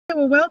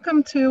Well,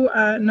 welcome to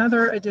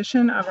another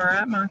edition of our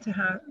at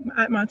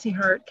Monty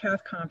Hart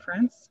Cath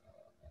Conference.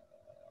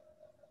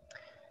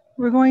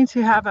 We're going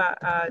to have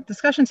a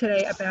discussion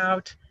today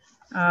about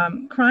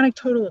chronic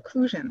total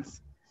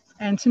occlusions,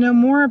 and to know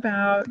more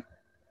about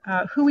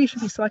who we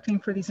should be selecting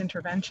for these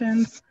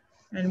interventions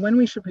and when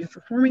we should be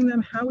performing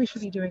them, how we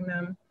should be doing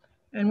them.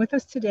 And with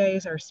us today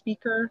is our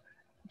speaker,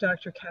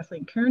 Dr.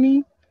 Kathleen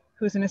Kearney,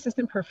 who is an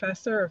assistant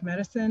professor of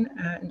medicine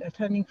and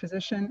attending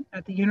physician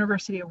at the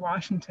University of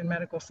Washington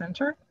Medical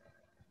Center.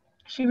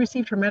 She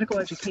received her medical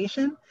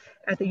education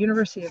at the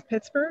University of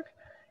Pittsburgh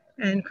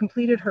and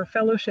completed her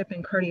fellowship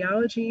in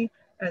cardiology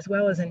as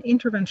well as in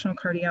interventional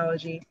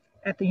cardiology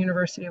at the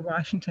University of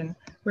Washington,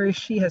 where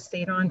she has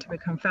stayed on to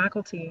become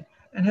faculty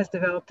and has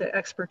developed an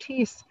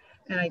expertise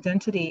and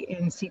identity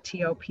in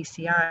CTO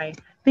PCI.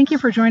 Thank you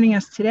for joining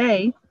us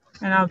today,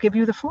 and I'll give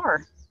you the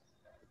floor.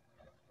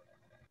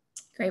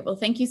 Great. Well,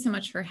 thank you so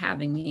much for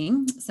having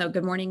me. So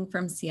good morning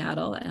from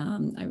Seattle.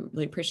 I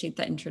really appreciate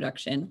that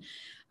introduction.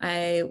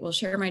 I will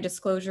share my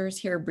disclosures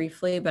here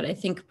briefly, but I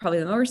think probably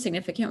the more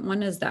significant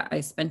one is that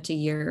I spent a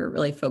year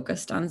really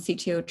focused on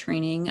CTO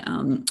training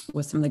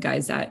with some of the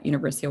guys at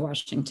University of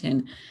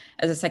Washington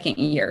as a second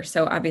year.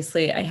 So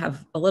obviously I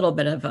have a little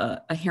bit of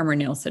a hammer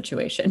nail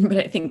situation,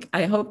 but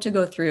I hope to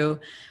go through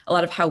a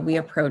lot of how we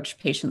approach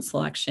patient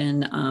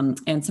selection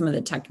and some of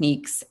the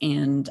techniques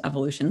and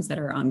evolutions that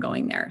are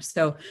ongoing there.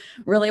 So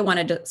really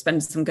wanted to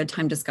spend some good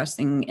time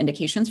discussing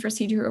indications for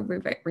CTO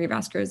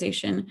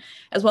revascularization,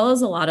 as well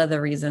as a lot of the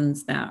reasons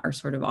that are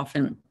sort of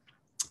often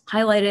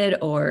highlighted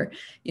or,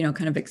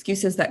 kind of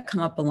excuses that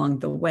come up along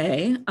the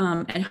way,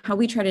 and how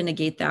we try to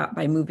negate that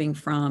by moving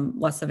from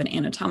less of an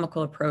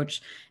anatomical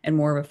approach and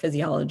more of a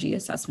physiology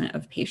assessment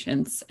of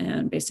patients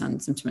and based on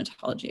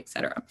symptomatology, et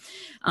cetera.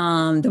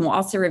 Then we'll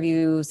also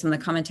review some of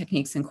the common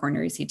techniques in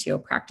coronary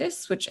CTO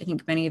practice, which I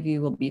think many of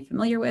you will be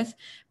familiar with,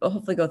 but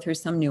hopefully go through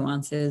some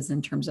nuances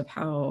in terms of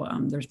how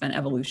there's been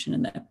evolution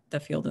in the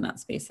field in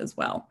that space as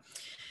well.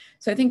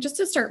 So I think just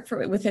to start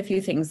with a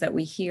few things that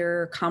we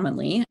hear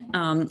commonly,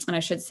 and I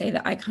should say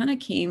that I kind of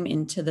came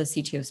into the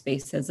CTO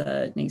space as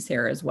a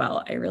naysayer as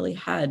well. I really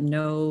had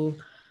no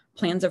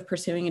plans of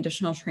pursuing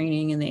additional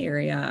training in the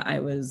area. I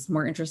was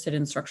more interested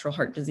in structural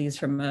heart disease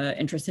from an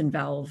interest in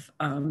valve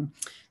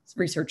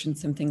research and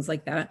some things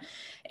like that.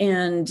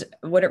 And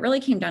what it really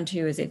came down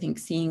to is I think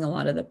seeing a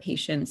lot of the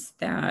patients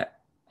that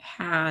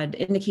had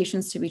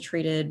indications to be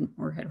treated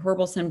or had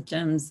horrible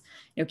symptoms,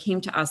 came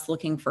to us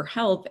looking for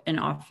help. And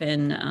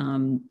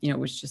often, it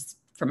was just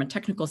from a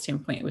technical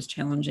standpoint, it was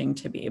challenging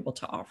to be able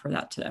to offer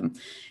that to them.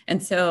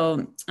 And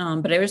so,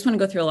 but I just want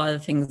to go through a lot of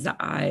the things that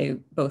I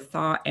both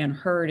thought and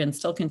heard and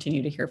still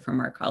continue to hear from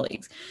our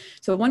colleagues.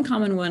 So one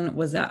common one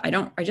was that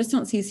I just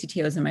don't see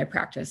CTOs in my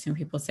practice. And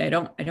people say, I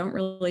don't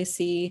really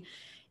see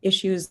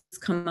issues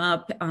come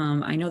up.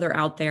 I know they're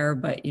out there,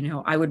 but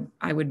I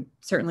would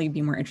certainly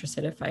be more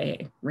interested if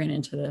I ran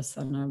into this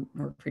on a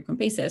more frequent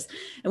basis.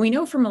 And we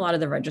know from a lot of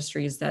the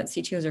registries that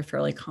CTOs are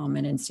fairly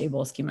common in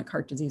stable ischemic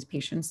heart disease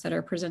patients that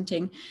are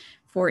presenting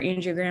for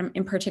angiogram,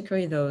 and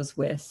particularly those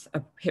with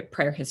a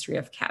prior history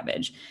of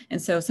CABG.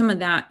 And so some of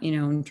that,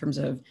 in terms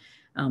of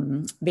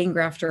vein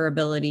graft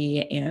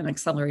durability and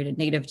accelerated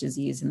native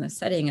disease in the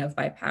setting of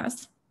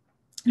bypass,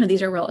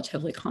 these are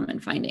relatively common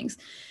findings.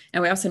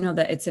 And we also know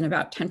that it's in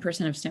about 10%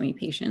 of STEMI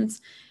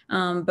patients.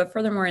 But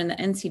furthermore, in the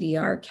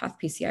NCDR Cath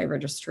PCI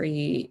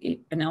registry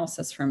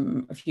analysis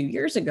from a few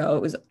years ago,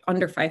 it was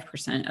under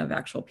 5% of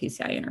actual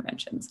PCI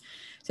interventions.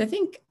 So I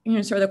think,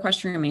 sort of the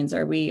question remains,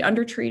 are we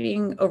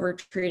undertreating,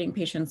 overtreating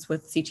patients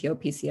with CTO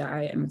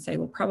PCI? I would say,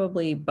 well,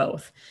 probably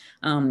both.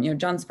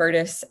 John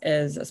Spertus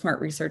is a smart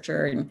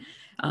researcher, and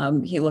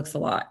he looks a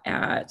lot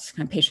at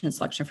kind of patient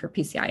selection for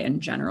PCI in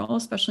general,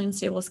 especially in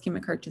stable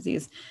ischemic heart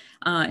disease.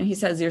 And he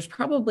says there's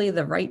probably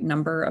the right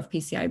number of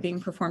PCI being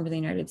performed in the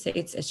United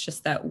States. It's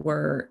just that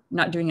we're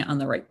not doing it on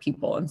the right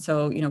people. And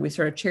so, we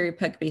sort of cherry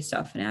pick based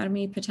off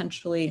anatomy,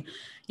 potentially,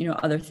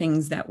 other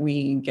things that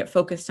we get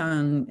focused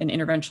on an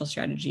interventional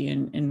strategy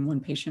in one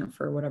patient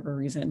for whatever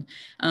reason,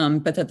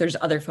 but that there's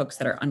other folks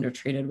that are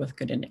undertreated with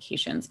good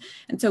indications.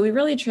 And so we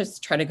really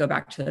just try to go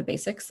back to the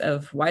basics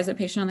of why is a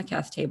patient on the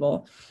cath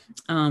table?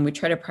 We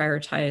try to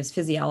prioritize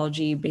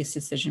physiology-based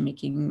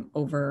decision-making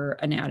over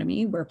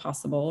anatomy where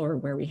possible or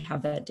where we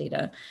have that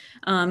data.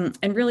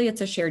 And really it's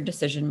a shared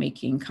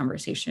decision-making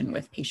conversation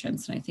with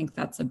patients. And I think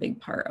that's a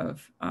big part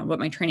of what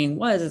my training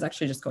was, is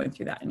actually just going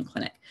through that in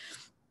clinic.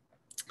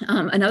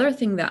 Another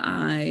thing that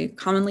I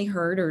commonly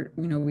heard, or,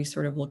 we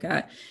sort of look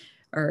at,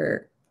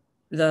 are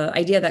the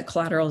idea that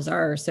collaterals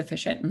are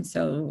sufficient. And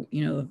so,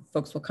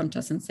 folks will come to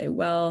us and say,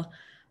 well,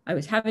 I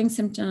was having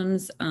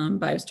symptoms,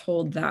 but I was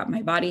told that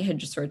my body had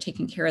just sort of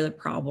taken care of the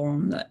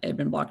problem, that it had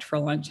been blocked for a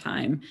long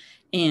time.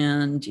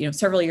 And,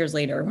 several years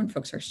later, when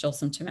folks are still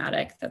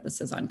symptomatic, that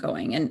this is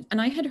ongoing. And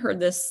I had heard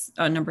this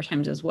a number of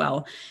times as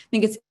well. I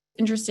think it's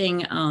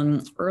interesting,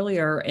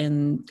 earlier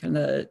in kind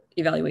of the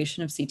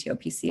evaluation of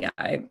CTO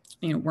PCI,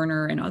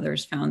 Werner and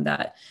others found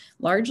that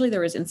largely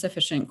there was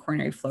insufficient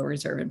coronary flow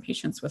reserve in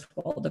patients with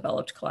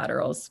well-developed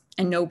collaterals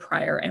and no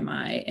prior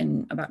MI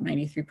in about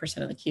 93%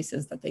 of the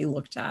cases that they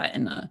looked at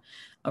in a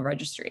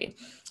registry.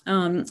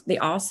 They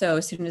also,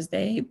 as soon as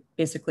they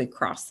basically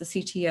crossed the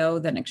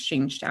CTO, then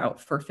exchanged out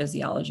for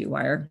physiology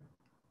wire,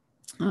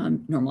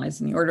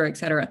 normalizing the order, et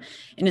cetera.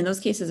 And in those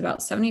cases, about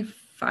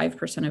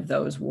 75% of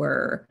those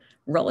were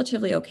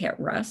relatively okay at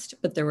rest,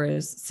 but there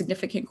was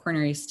significant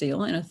coronary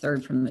steal in a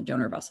third from the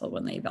donor vessel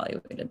when they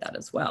evaluated that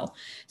as well.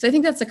 So I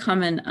think that's a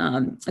common,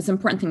 it's an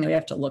important thing that we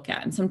have to look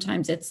at. And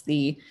sometimes it's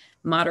the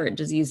moderate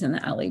disease in the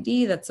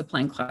LAD that's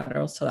applying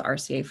collaterals to the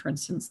RCA, for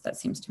instance, that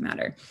seems to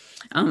matter.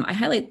 I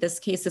highlight this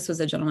case. This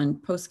was a gentleman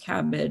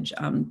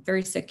post-CABG,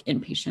 very sick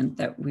inpatient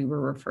that we were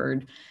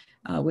referred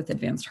with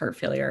advanced heart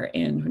failure.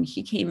 And when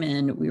he came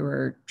in, we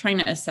were trying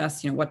to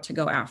assess, what to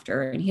go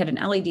after. And he had an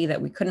LAD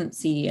that we couldn't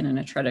see in an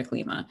atretic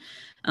lima.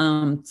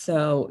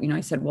 So,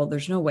 I said, well,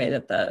 there's no way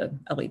that the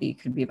LAD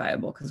could be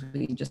viable because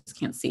we just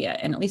can't see it.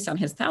 And at least on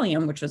his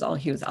thallium, which was all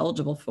he was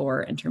eligible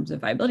for in terms of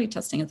viability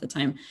testing at the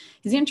time,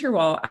 his anterior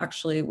wall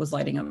actually was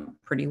lighting up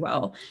pretty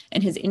well.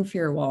 And his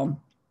inferior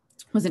wall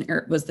was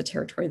the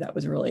territory that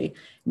was really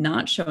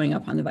not showing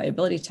up on the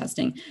viability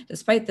testing.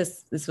 Despite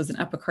this was an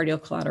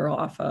epicardial collateral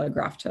off a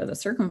graft to the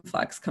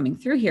circumflex coming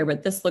through here,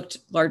 but this looked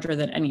larger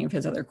than any of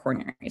his other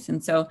coronaries.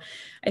 And so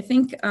I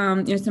think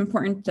it's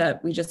important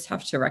that we just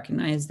have to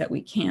recognize that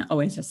we can't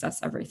always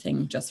assess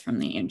everything just from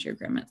the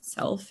angiogram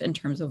itself in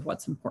terms of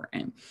what's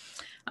important.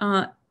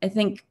 I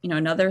think,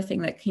 another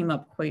thing that came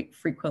up quite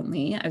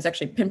frequently, I was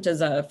actually pimped as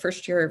a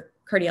first-year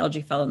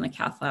cardiology fellow in the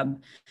cath lab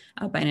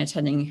by an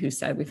attending who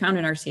said, we found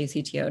an RCA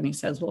CTO, and he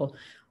says, well,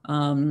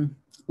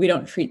 we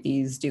don't treat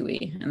these, do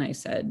we? And I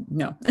said,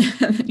 no.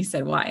 And he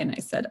said, why? And I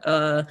said,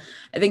 I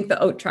think the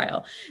OAT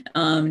trial.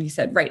 And he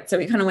said, right. So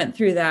we kind of went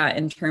through that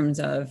in terms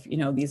of,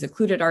 these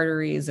occluded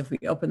arteries, if we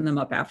open them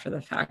up after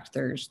the fact,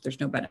 there's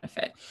no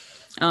benefit.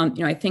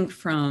 I think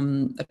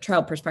from a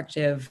trial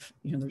perspective,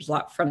 there's a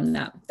lot from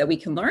that we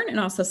can learn, and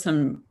also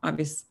some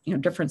obvious,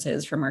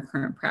 differences from our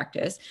current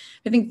practice.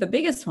 I think the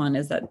biggest one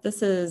is that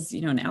this is,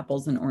 an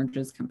apples and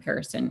oranges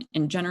comparison.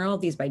 In general,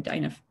 these by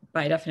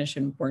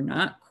definition were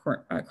not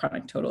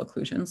chronic total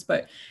occlusions,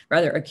 but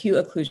rather acute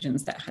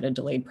occlusions that had a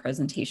delayed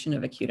presentation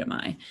of acute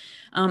MI.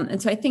 And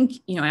so I think,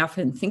 I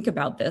often think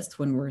about this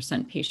when we're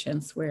sent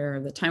patients where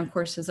the time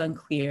course is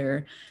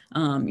unclear.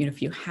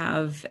 If you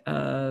have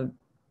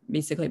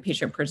basically a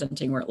patient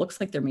presenting where it looks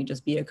like there may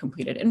just be a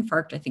completed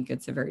infarct, I think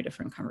it's a very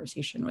different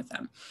conversation with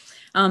them.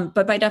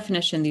 But by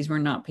definition, these were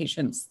not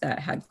patients that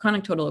had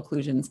chronic total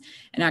occlusions.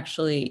 And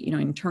actually,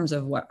 in terms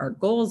of what our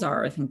goals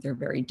are, I think they're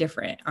very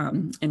different.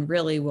 And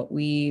really what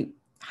we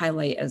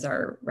highlight as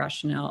our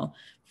rationale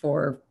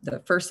for the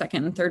first,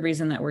 second, and third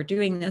reason that we're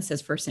doing this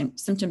is for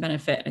symptom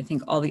benefit. I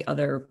think all the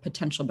other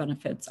potential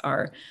benefits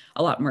are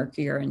a lot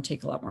murkier and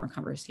take a lot more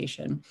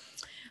conversation.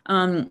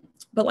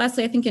 But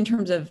lastly, I think in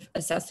terms of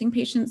assessing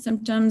patient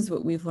symptoms,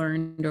 what we've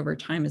learned over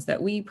time is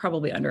that we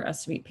probably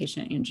underestimate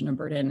patient angina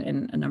burden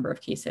in a number of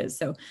cases.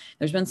 So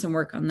there's been some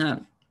work on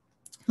that,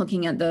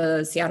 looking at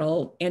the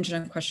Seattle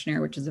Angina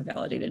Questionnaire, which is a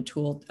validated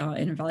tool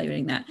in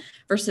evaluating that,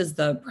 versus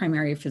the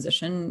primary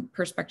physician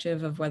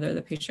perspective of whether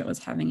the patient was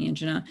having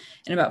angina.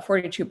 And about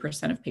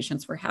 42% of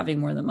patients were having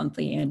more than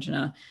monthly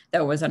angina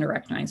that was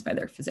underrecognized by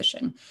their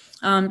physician.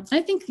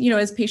 I think,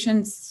 as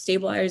patients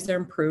stabilize or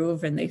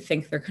improve and they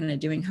think they're kind of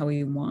doing how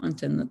we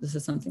want, and that this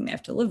is something they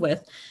have to live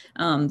with,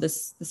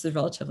 this is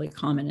relatively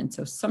common. And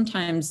so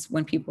sometimes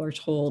when people are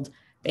told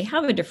they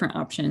have a different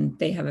option,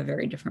 they have a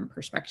very different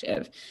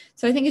perspective.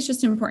 So I think it's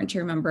just important to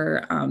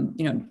remember,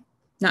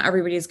 not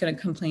everybody is going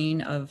to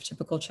complain of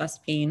typical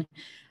chest pain,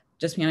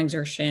 just beyond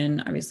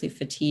exertion, obviously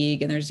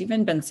fatigue. And there's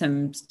even been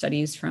some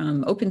studies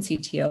from Open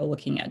CTO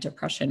looking at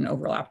depression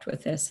overlapped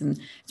with this. And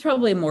it's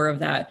probably more of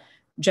that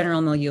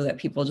general milieu that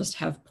people just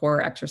have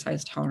poor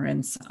exercise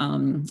tolerance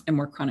and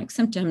more chronic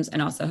symptoms,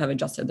 and also have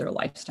adjusted their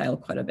lifestyle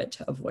quite a bit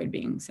to avoid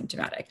being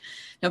symptomatic.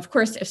 Now, of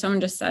course, if someone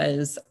just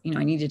says,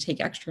 I need to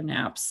take extra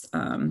naps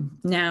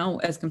now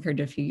as compared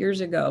to a few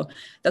years ago,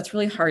 that's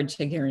really hard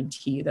to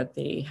guarantee that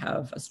they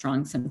have a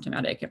strong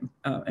symptomatic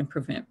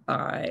improvement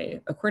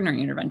by a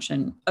coronary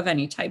intervention of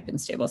any type in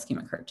stable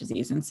ischemic heart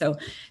disease. And so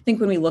I think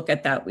when we look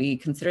at that, we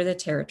consider the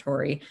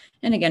territory.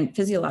 And again,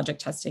 physiologic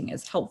testing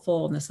is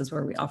helpful. And this is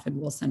where we often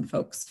will send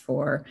folks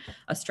for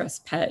a stress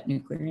PET,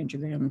 nuclear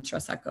angiogram,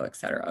 stress echo, et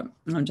cetera,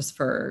 just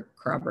for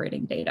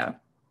corroborating data.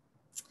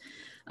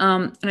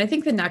 And I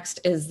think the next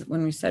is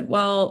when we said,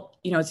 well,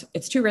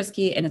 it's too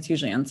risky and it's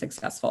usually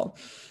unsuccessful.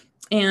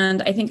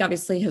 And I think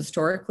obviously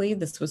historically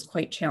this was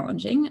quite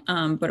challenging,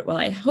 but what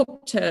I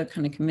hope to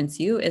kind of convince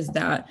you is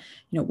that,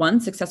 one,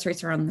 success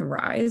rates are on the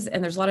rise,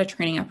 and there's a lot of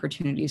training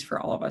opportunities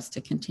for all of us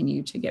to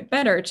continue to get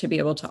better to be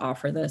able to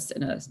offer this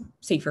in a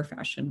safer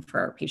fashion for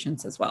our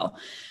patients as well.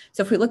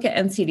 So if we look at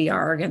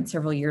NCDR, again,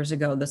 several years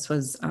ago, this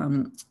was,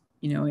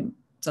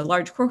 it's a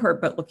large cohort,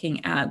 but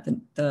looking at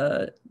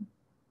the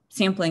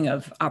sampling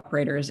of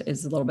operators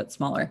is a little bit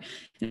smaller.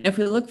 And if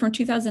we look from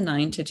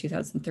 2009 to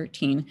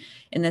 2013,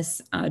 in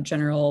this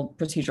general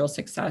procedural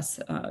success,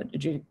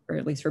 or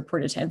at least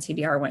reported to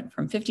NCDR, went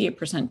from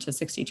 58% to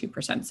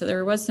 62%. So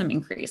there was some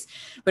increase,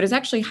 but it's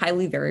actually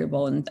highly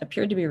variable and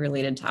appeared to be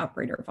related to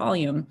operator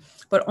volume.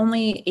 But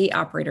only 8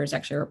 operators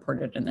actually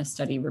reported in this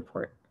study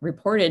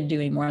reported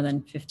doing more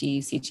than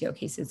 50 CTO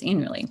cases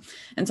annually.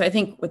 And so I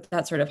think what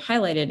that sort of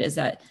highlighted is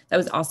that that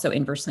was also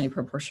inversely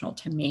proportional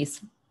to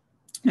MACE,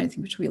 I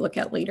think, which we look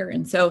at later.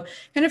 And so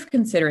kind of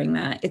considering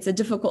that, it's a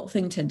difficult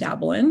thing to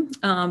dabble in,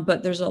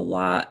 but there's a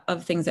lot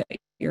of things that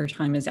your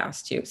time is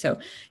asked to. So,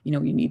 you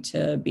need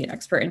to be an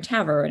expert in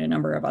TAVR and a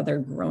number of other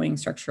growing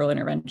structural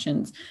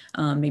interventions.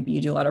 Maybe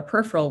you do a lot of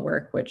peripheral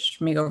work, which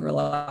may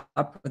overlap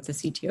with the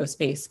CTO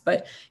space,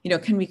 but,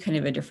 can be kind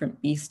of a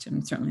different beast,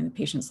 and certainly the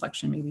patient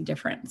selection may be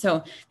different. So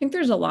I think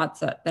there's a lot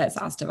that's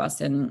asked of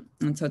us. And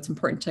so it's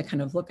important to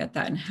kind of look at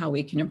that and how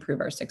we can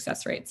improve our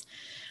success rates.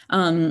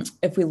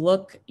 If we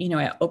look,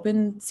 at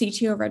open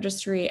CTO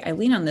registry, I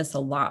lean on this a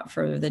lot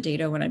for the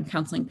data when I'm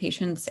counseling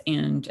patients,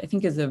 and I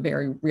think is a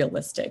very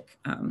realistic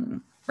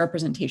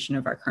representation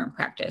of our current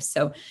practice.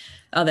 So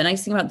the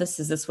nice thing about this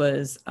is this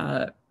was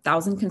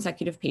 1,000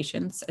 consecutive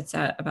patients. It's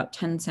at about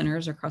 10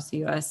 centers across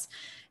the US,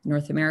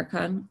 North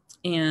America.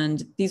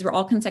 And these were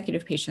all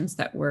consecutive patients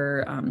that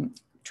were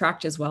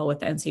tracked as well with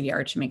the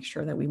NCDR to make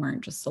sure that we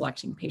weren't just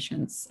selecting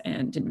patients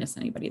and didn't miss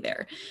anybody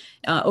there.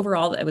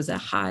 Overall, it was a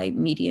high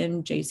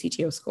median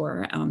JCTO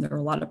score. There were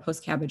a lot of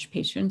post-CABG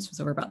patients, it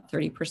was over about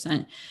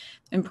 30%.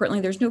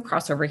 Importantly, there's no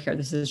crossover here.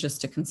 This is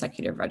just a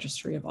consecutive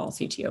registry of all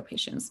CTO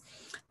patients.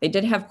 They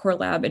did have core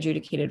lab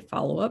adjudicated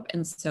follow-up.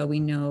 And so we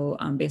know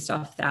based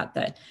off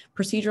that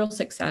procedural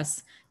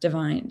success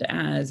defined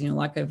as,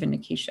 lack of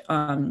indication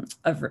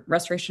of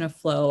restoration of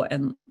flow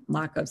and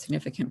lack of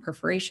significant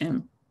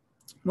perforation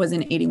was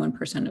in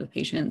 81% of the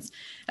patients,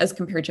 as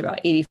compared to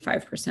about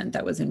 85%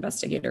 that was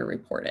investigator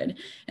reported.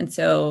 And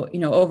so,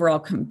 overall,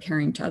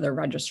 comparing to other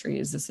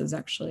registries, this is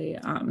actually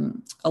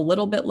a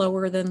little bit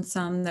lower than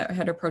some that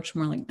had approached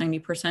more like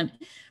 90%,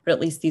 but at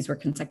least these were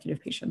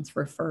consecutive patients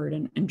referred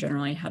and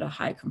generally had a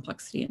high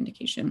complexity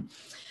indication.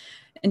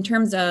 In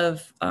terms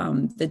of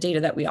the data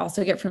that we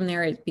also get from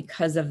there,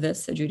 because of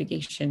this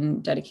adjudication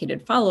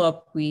dedicated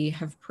follow-up, we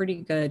have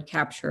pretty good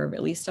capture of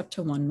at least up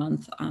to 1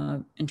 month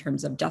in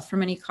terms of death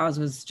from any cause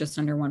was just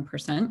under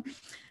 1%.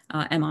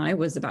 MI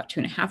was about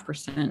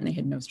 2.5%, and they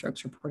had no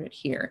strokes reported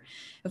here.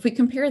 If we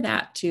compare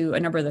that to a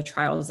number of the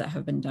trials that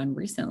have been done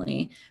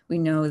recently, we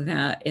know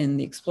that in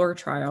the Explorer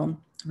trial,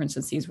 for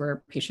instance, these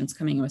were patients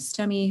coming in with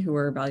STEMI who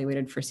were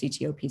evaluated for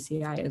CTO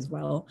PCI as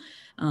well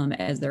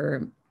as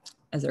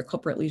their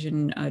culprit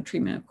lesion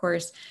treatment, of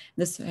course.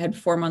 This had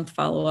 4-month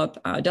follow-up.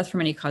 Death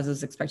from any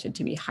causes expected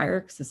to be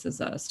higher because this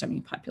is a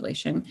STEMI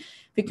population.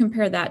 If we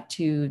compare that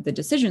to the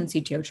Decision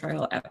CTO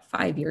trial at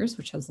 5 years,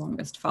 which has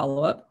longest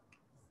follow-up,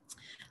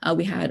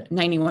 we had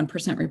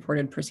 91%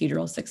 reported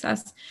procedural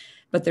success,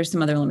 but there's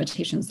some other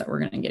limitations that we're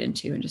going to get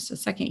into in just a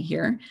second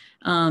here.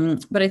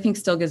 But I think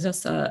still gives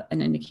us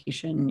an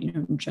indication,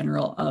 in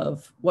general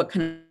of what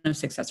kind of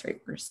success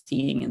rate we're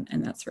seeing,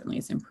 and that certainly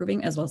is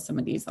improving, as well as some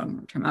of these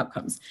long-term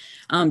outcomes.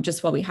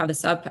 Just while we have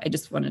this up, I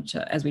just wanted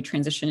to, as we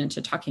transition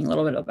into talking a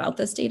little bit about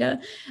this data,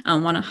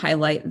 want to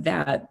highlight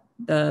that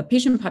the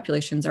patient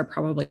populations are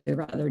probably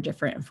rather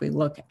different if we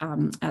look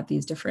at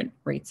these different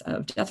rates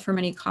of death from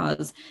any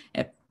cause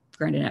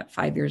granted at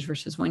 5 years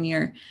versus 1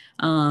 year.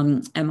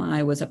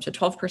 MI was up to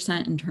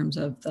 12% in terms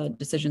of the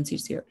Decision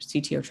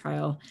CTO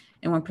trial,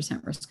 and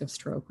 1% risk of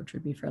stroke, which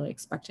would be fairly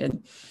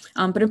expected.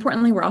 But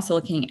importantly, we're also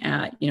looking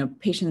at,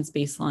 patients'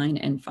 baseline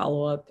and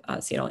follow-up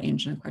Seattle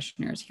angina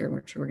questionnaires here,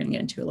 which we're going to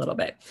get into a little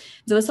bit.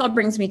 So this all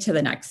brings me to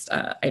the next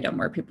item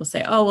where people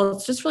say, oh, well,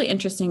 it's just really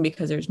interesting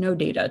because there's no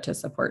data to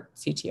support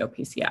CTO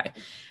PCI.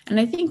 And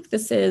I think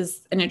this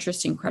is an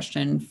interesting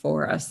question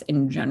for us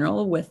in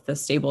general with the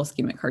stable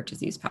ischemic heart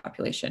disease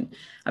population.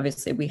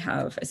 Obviously, we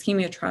have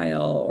ischemia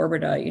trial,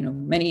 Orbita,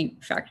 many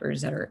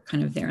factors that are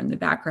kind of there in the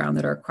background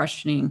that are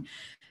questioning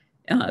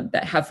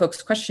that have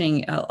folks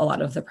questioning a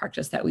lot of the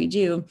practice that we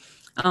do.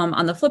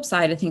 On the flip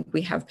side, I think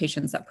we have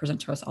patients that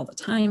present to us all the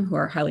time who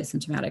are highly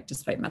symptomatic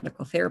despite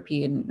medical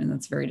therapy, and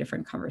that's a very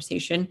different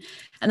conversation.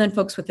 And then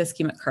folks with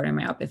ischemic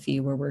cardiomyopathy,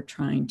 where we're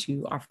trying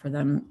to offer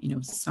them,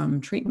 some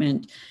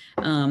treatment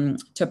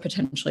to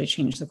potentially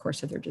change the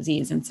course of their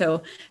disease. And so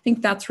I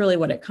think that's really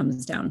what it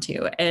comes down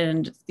to.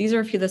 And these are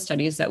a few of the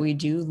studies that we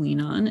do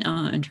lean on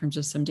in terms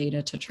of some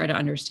data to try to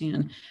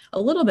understand a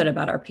little bit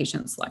about our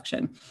patient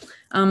selection.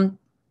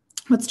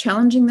 What's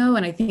challenging though,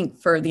 and I think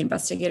for the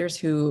investigators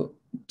who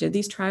did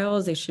these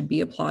trials, they should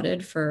be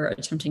applauded for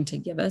attempting to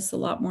give us a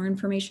lot more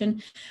information.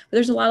 But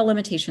there's a lot of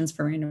limitations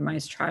for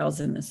randomized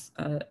trials in this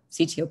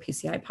CTO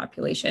PCI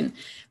population.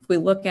 If we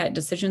look at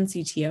Decision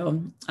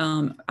CTO,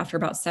 after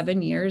about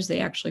 7 years, they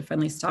actually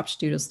finally stopped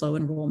due to slow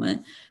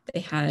enrollment.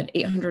 They had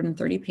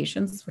 830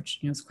 patients, which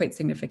is quite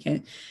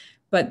significant.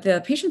 but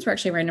the patients were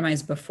actually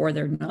randomized before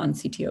their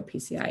non-CTO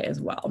PCI as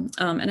well.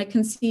 And I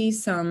can see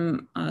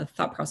some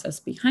thought process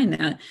behind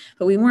that,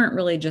 but we weren't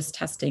really just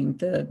testing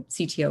the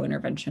CTO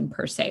intervention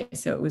per se.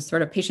 So it was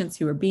sort of patients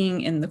who were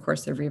being in the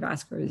course of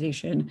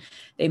revascularization.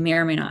 They may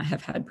or may not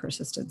have had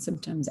persistent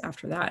symptoms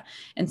after that.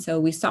 And so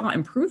we saw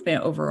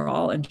improvement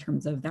overall in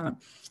terms of that.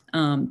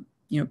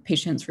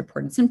 Patients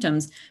reported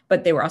symptoms,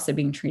 but they were also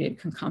being treated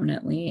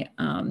concomitantly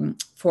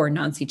for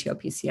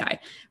non-CTO PCI.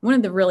 One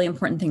of the really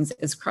important things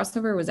is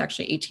crossover was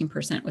actually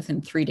 18%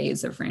 within 3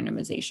 days of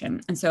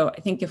randomization. And so I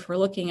think if we're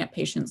looking at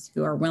patients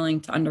who are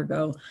willing to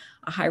undergo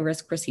a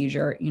high-risk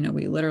procedure,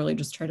 we literally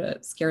just try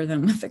to scare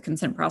them with the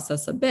consent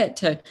process a bit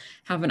to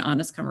have an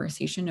honest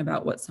conversation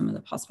about what some of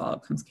the possible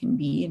outcomes can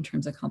be in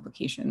terms of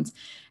complications.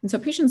 And so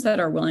patients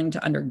that are willing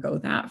to undergo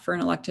that for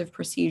an elective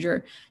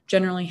procedure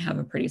generally have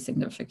a pretty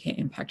significant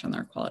impact on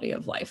their quality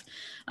of life.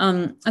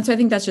 And so I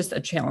think that's just a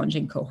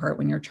challenging cohort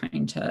when you're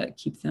trying to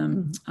keep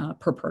them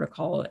per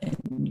protocol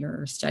in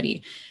your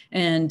study.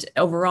 And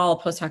overall,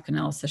 post hoc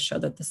analysis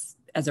showed that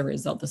as a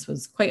result, this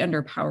was quite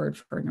underpowered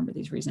for a number of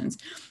these reasons.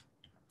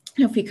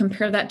 If we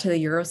compare that to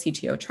the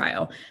EuroCTO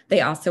trial,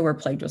 they also were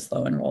plagued with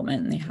slow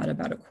enrollment, and they had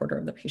about a quarter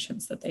of the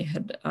patients that they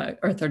had,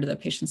 or a third of the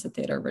patients that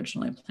they had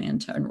originally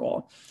planned to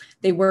enroll.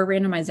 They were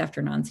randomized after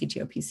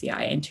non-CTO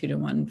PCI in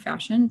 2-to-1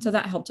 fashion, so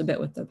that helped a bit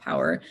with the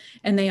power.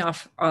 And they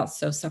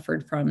also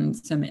suffered from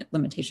some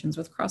limitations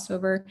with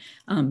crossover,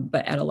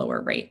 but at a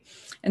lower rate.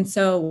 And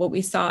so what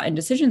we saw in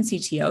Decision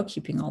CTO,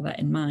 keeping all that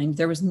in mind,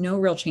 there was no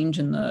real change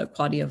in the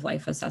quality of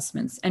life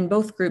assessments, and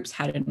both groups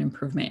had an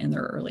improvement in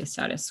their early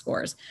status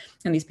scores.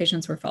 And these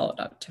patients were followed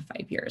up to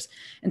 5 years.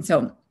 And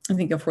so I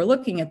think if we're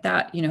looking at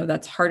that,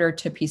 that's harder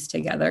to piece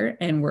together.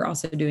 And we're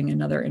also doing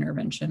another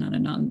intervention on a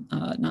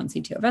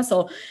non-CTO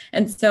vessel.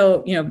 And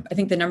so, I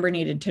think the number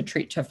needed to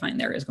treat to find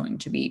there is going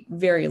to be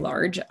very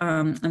large.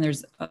 And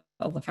there's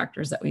all the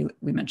factors that we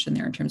mentioned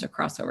there in terms of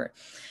crossover.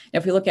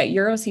 If we look at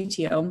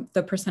EuroCTO,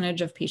 the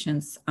percentage of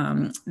patients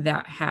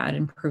that had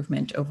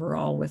improvement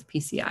overall with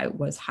PCI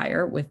was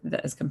higher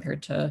as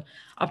compared to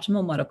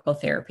optimal medical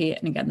therapy.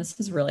 And again, this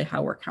is really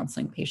how we're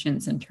counseling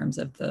patients in terms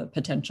of the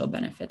potential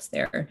benefits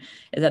there,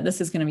 is that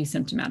this is going to be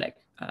symptomatic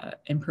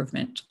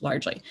improvement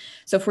largely.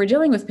 So if we're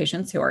dealing with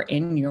patients who are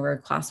in your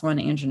class 1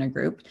 angina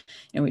group,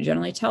 and we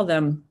generally tell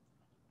them,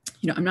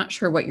 I'm not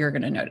sure what you're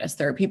going to notice.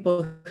 There are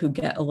people who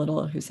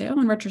say, oh,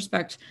 in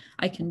retrospect,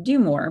 I can do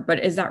more,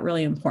 but is that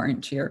really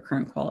important to your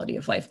current quality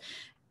of life?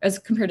 As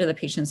compared to the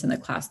patients in the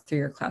class 3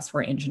 or class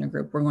 4 angina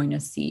group, we're going to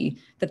see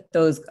that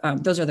those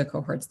are the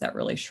cohorts that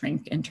really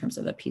shrink in terms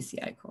of the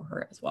PCI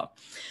cohort as well.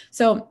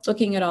 So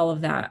looking at all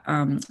of that,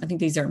 I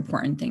think these are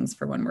important things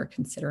for when we're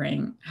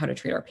considering how to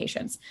treat our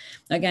patients.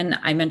 Again,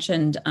 I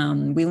mentioned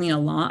we lean a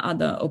lot on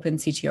the open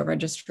CTO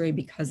registry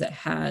because it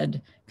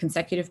had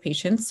consecutive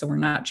patients, so we're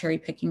not cherry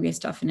picking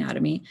based off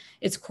anatomy.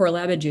 It's core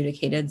lab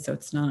adjudicated, so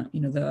it's not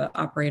the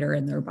operator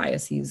and their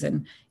biases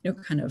and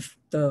kind of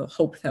the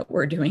hope that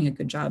we're doing a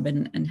good job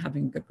and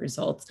having good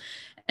results.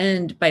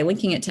 And by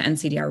linking it to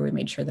NCDR, we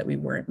made sure that we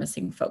weren't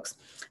missing folks.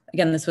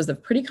 Again, this was a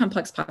pretty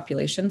complex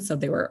population, so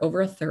they were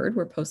over a third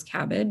were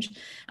post-CABG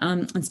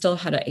and still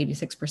had an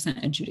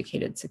 86%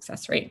 adjudicated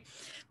success rate.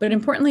 But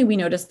importantly, we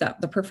noticed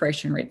that the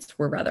perforation rates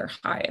were rather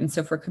high. And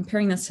so if we're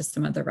comparing this to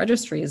some other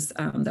registries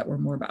that were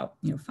more about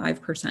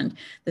 5%,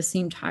 this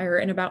seemed higher,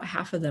 and about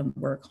half of them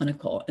were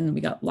clinical. And we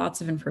got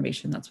lots of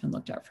information that's been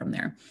looked at from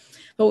there.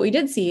 But what we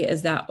did see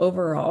is that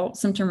overall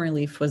symptom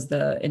relief was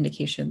the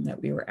indication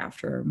that we were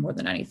after more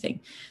than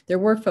anything. There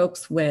were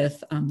folks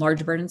with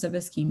large burdens of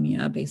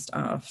ischemia based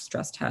off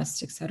stress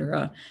tests, et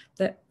cetera.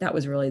 That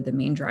was really the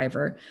main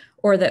driver,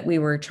 or that we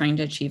were trying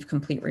to achieve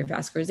complete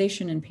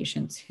revascularization in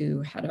patients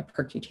who had a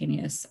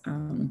percutaneous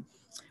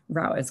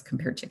route as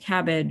compared to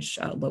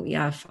CABG, low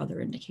EF, other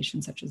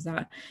indications such as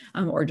that,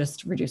 or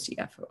just reduced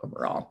EF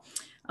overall.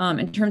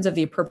 In terms of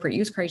the appropriate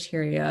use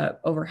criteria,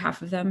 over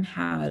half of them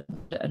had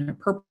an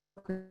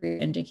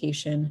appropriate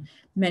indication.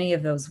 Many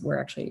of those were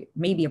actually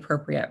maybe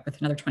appropriate,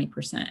 with another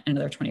 20%, and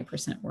another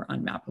 20% were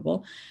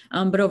unmappable.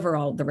 But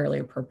overall, the rarely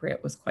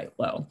appropriate was quite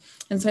low.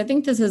 And so I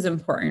think this is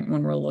important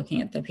when we're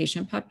looking at the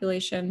patient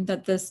population,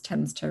 that this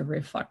tends to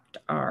reflect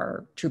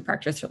our true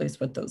practice, or at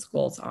least what those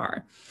goals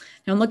are.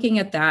 Now, looking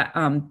at that,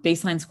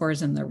 baseline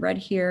scores in the red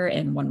here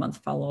and 1 month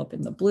follow-up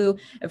in the blue.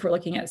 If we're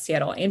looking at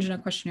Seattle Angina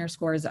Questionnaire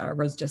scores,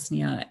 Rose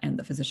Dyspnea, and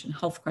the Physician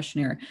Health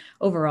Questionnaire,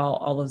 overall,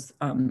 all those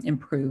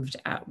improved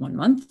at 1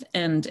 month.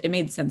 And it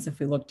made sense if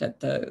we looked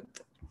at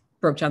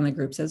broke down the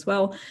groups as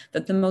well,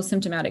 that the most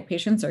symptomatic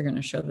patients are going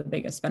to show the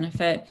biggest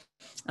benefit,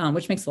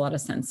 which makes a lot of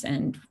sense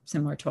and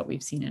similar to what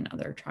we've seen in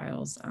other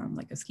trials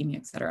like ischemia,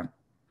 et cetera.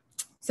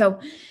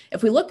 So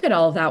if we look at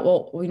all of that,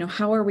 well,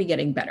 how are we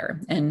getting better?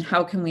 And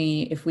how can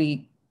we, if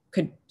we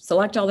could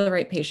select all the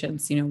right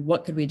patients,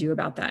 what could we do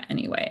about that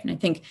anyway? And I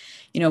think,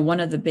 one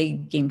of the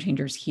big game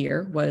changers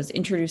here was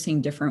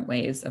introducing different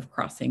ways of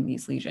crossing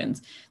these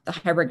lesions. The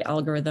hybrid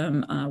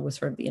algorithm was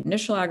sort of the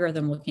initial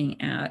algorithm looking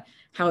at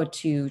how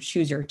to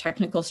choose your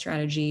technical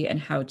strategy and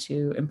how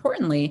to,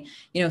 importantly,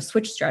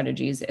 switch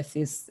strategies if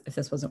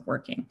this wasn't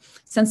working.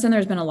 Since then,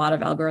 there's been a lot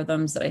of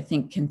algorithms that I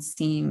think can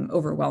seem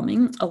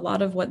overwhelming. A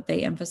lot of what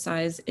they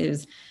emphasize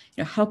is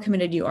how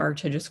committed you are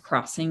to just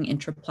crossing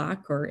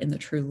intraplaque or in the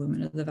true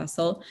lumen of the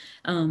vessel.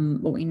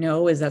 What we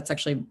know is that's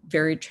actually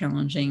very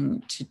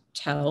challenging to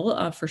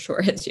tell for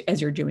sure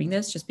as you're doing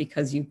this, just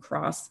because you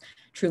cross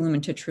true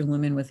lumen to true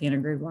lumen with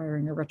antegrade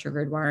wiring or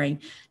retrograde wiring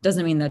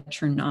doesn't mean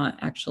that you're not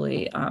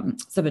actually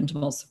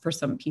suboptimal for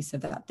some piece of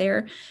that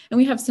there. And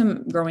we have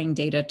some growing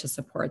data to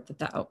support that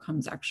the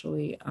outcomes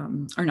actually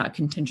are not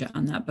contingent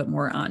on that, but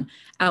more on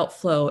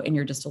outflow in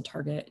your distal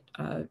target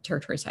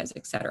territory size,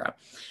 et cetera.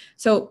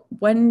 So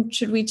when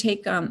should we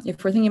take,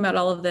 if we're thinking about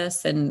all of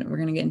this, and we're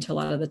going to get into a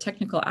lot of the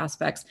technical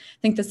aspects,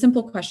 I think the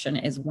simple question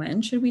is,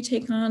 when should we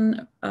take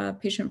on a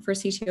patient for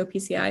CTO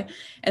PCI?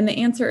 And the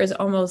answer is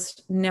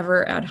almost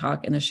never ad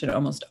hoc, and this should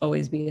almost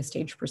always be a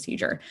staged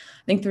procedure.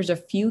 I think there's a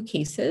few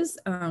cases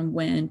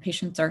when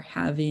patients are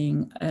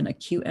having an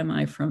acute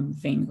MI from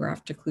vein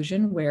graft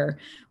occlusion, where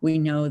we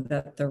know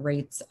that the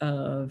rates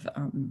of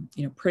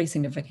pretty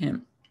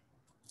significant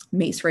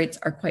MACE rates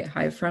are quite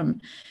high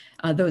from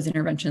those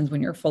interventions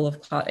when you're full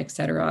of clot, et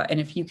cetera. And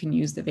if you can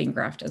use the vein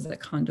graft as a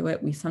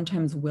conduit, we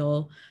sometimes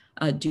will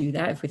do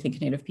that if we think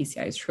native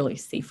PCI is truly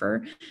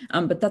safer.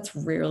 But that's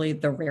rarely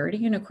the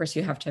rarity. And of course,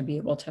 you have to be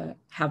able to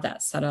have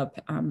that set up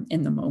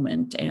in the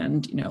moment.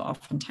 And,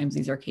 oftentimes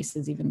these are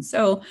cases even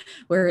so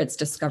where it's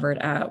discovered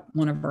at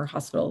one of our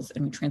hospitals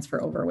and we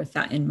transfer over with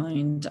that in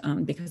mind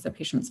because the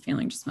patient's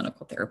failing just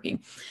medical therapy.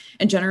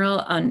 In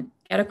general,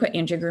 adequate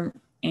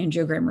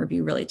angiogram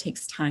review really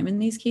takes time in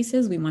these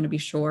cases. We want to be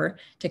sure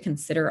to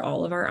consider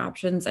all of our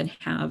options and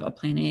have a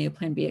plan A, a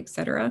plan B, et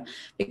cetera,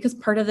 because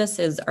part of this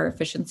is our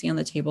efficiency on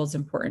the table is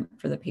important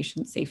for the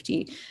patient's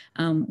safety.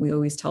 We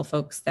always tell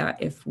folks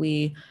that if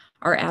we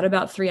are at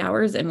about 3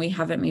 hours and we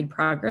haven't made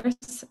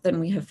progress, then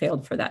we have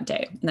failed for that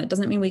day. And that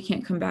doesn't mean we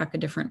can't come back a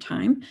different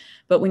time,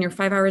 but when you're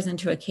 5 hours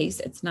into a case,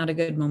 it's not a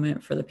good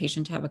moment for the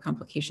patient to have a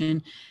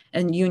complication.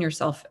 And you and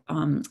yourself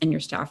and your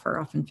staff are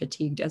often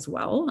fatigued as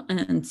well.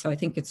 And so I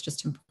think it's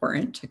just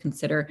important to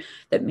consider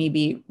that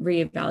maybe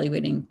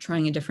reevaluating,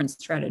 trying a different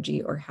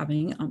strategy or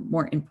having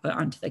more input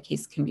onto the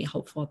case can be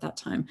helpful at that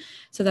time.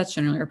 So that's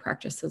generally our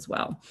practice as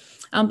well.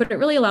 But it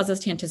really allows us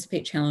to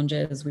anticipate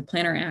challenges. We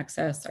plan our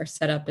access, our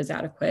setup is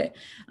adequate,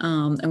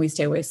 and we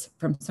stay away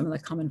from some of the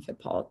common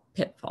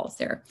pitfalls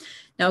there.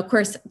 Now, of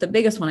course, the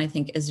biggest one I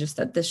think is just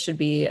that this should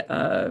be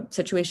a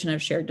situation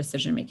of shared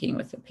decision-making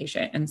with the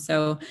patient. And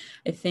so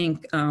I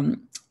think,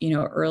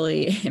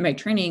 early in my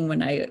training when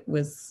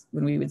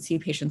we would see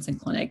patients in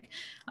clinic,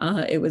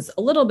 it was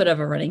a little bit of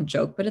a running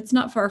joke, but it's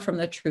not far from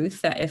the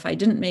truth that if I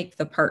didn't make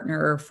the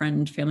partner,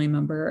 friend, family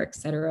member, et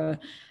cetera,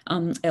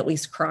 at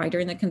least cry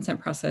during the consent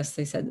process,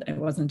 they said I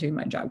wasn't doing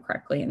my job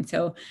correctly. And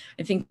so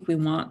I think we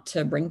want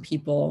to bring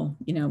people,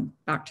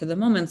 back to the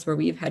moments where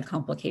we've had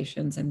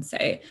complications and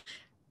say,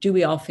 do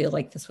we all feel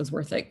like this was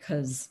worth it?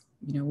 Because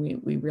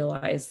we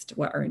realized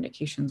what our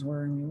indications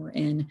were and we were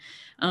in.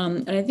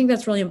 And I think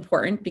that's really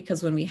important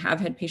because when we have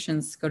had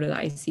patients go to the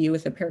ICU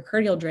with a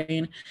pericardial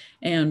drain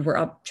and we're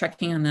up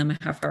checking on them a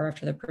half hour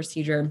after the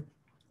procedure,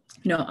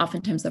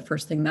 oftentimes the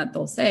first thing that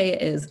they'll say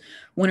is,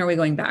 when are we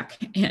going back?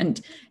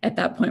 And at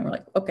that point, we're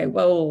like, okay,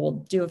 well, we'll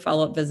do a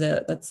follow-up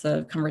visit. That's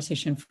a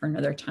conversation for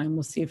another time.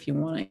 We'll see if you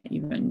want to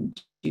even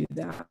do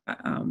that.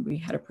 We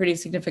had a pretty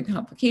significant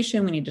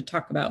complication. We need to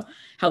talk about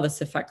how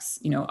this affects,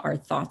 our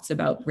thoughts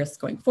about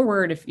risk going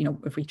forward, if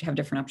we have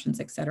different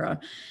options, et cetera,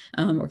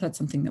 or if that's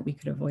something that we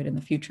could avoid in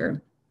the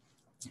future.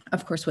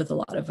 Of course, with a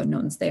lot of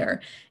unknowns there.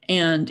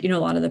 And, a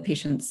lot of the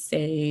patients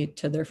say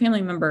to their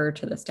family member,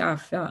 to the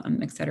staff,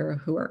 et cetera,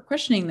 who are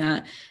questioning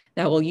that,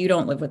 well, you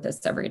don't live with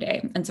this every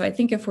day. And so I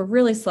think if we're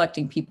really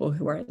selecting people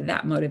who are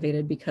that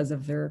motivated because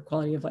of their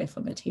quality of life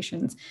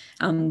limitations,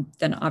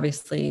 then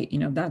obviously,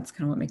 that's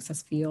kind of what makes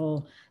us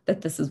feel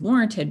that this is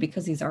warranted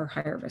because these are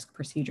higher risk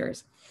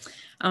procedures.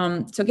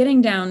 So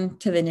getting down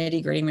to the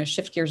nitty gritty, I'm going to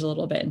shift gears a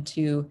little bit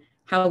into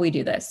how we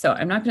do this. So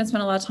I'm not going to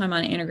spend a lot of time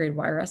on antegrade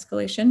wire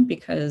escalation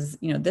because,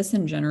 this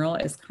in general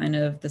is kind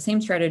of the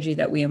same strategy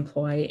that we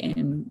employ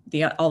in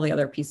all the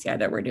other PCI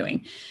that we're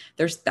doing.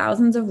 There's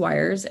thousands of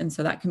wires, and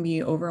so that can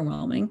be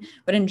overwhelming.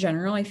 But in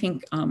general, I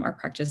think our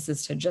practice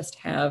is to just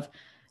have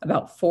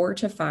about 4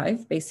 to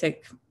 5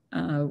 basic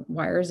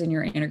wires in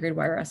your antegrade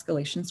wire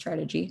escalation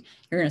strategy.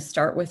 You're going to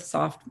start with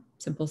soft,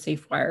 simple,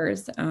 safe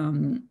wires,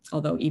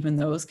 although even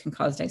those can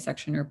cause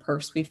dissection or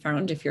perfs. We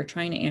found if you're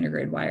trying to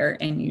antegrade wire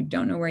and you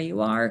don't know where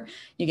you are,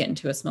 you get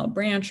into a small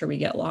branch or we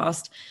get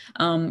lost.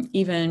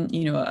 Even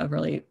a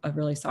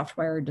really soft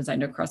wire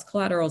designed to cross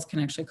collaterals can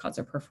actually cause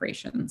a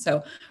perforation.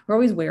 So we're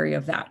always wary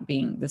of that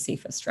being the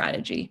safest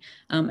strategy.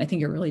 I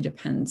think it really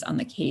depends on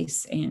the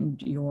case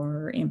and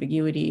your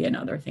ambiguity and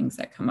other things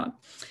that come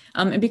up.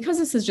 And because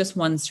this is just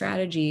one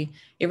strategy,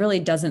 it really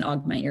doesn't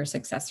augment your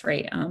success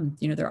rate.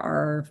 There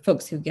are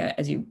folks who get but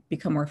as you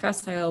become more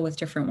facile with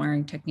different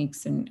wiring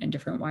techniques and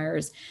different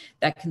wires,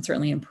 that can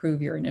certainly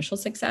improve your initial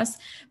success.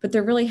 But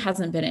there really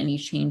hasn't been any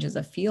change as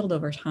a field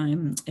over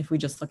time if we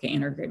just look at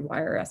intergrade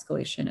wire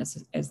escalation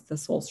as the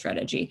sole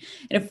strategy.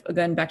 And if,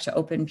 again, back to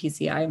Open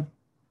PCI,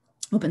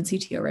 Open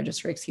CTO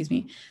registry, excuse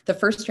me, the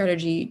first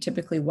strategy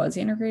typically was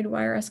intergrade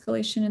wire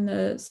escalation in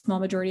the small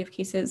majority of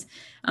cases,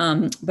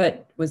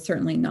 but was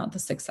certainly not the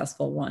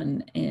successful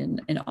one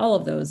in all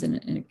of those, and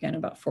again,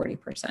 about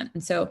 40%.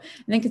 And so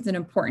I think it's an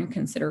important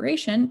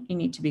consideration. You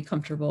need to be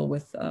comfortable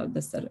with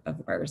the set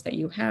of wires that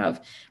you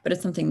have, but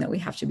it's something that we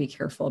have to be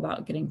careful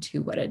about getting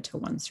too wedded to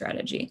one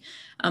strategy.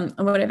 And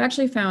what I've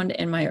actually found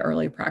in my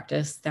early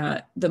practice,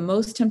 that the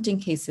most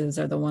tempting cases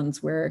are the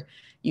ones where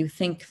you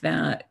think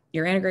that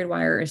your intergrade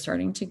wire is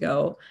starting to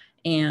go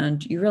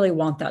and you really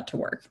want that to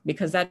work,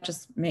 because that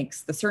just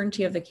makes the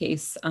certainty of the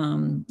case,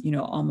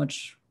 all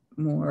much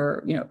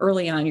more,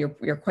 early on,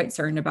 you're quite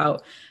certain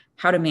about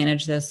how to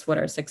manage this, what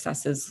our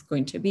success is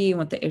going to be, and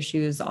what the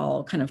issues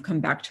all kind of come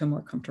back to a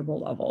more comfortable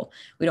level.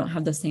 We don't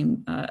have the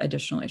same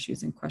additional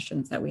issues and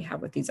questions that we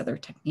have with these other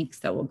techniques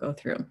that we'll go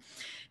through.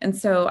 And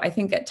so I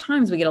think at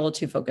times we get a little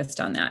too focused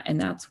on that. And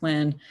that's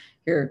when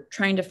you're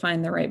trying to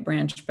find the right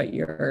branch, but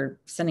you're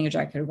sending a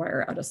jacketed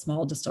wire out a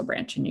small distal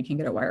branch and you can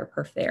get a wire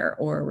perf there,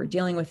 or we're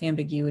dealing with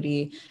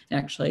ambiguity and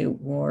actually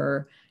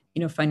we're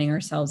finding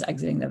ourselves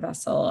exiting the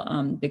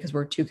vessel because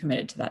we're too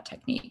committed to that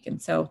technique.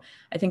 And so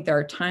I think there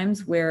are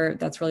times where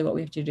that's really what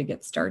we have to do to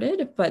get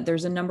started, but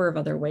there's a number of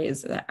other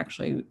ways that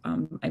actually,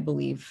 I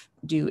believe,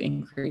 do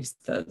increase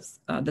the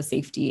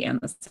safety and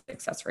the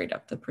success rate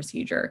of the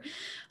procedure.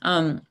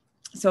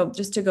 So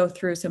just to go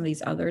through some of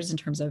these others in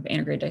terms of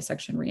antegrade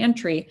dissection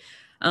reentry,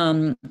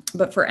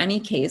 but for any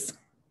case,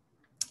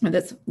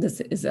 this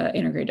is an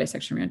antegrade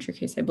dissection reentry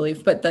case, I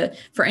believe, but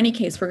for any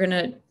case, we're going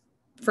to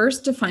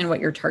first define what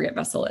your target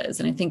vessel is.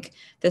 And I think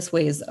this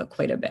weighs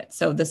quite a bit.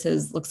 So this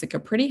looks like a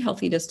pretty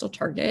healthy distal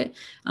target.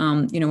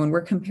 When we're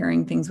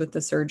comparing things with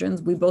the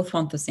surgeons, we both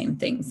want the same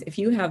things. If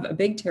you have a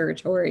big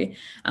territory,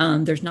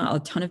 there's not a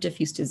ton of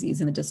diffuse disease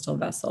in the distal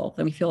vessel,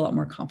 then we feel a lot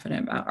more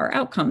confident about our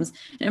outcomes.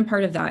 And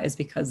part of that is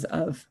because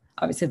of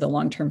obviously the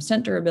long-term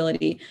stent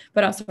durability,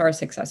 but also our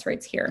success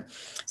rates here.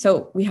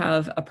 So we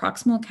have a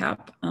proximal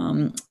cap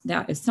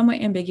that is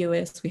somewhat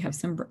ambiguous. We have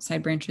some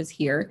side branches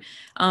here,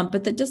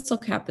 but the distal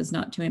cap is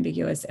not too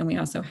ambiguous. And we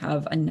also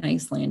have a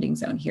nice landing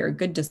zone here, a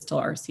good distal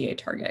RCA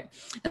target.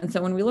 And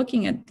so when we're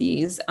looking at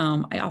these,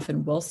 I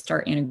often will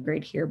start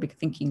antegrade here,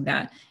 thinking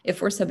that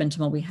if we're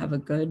subintimal, we have a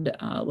good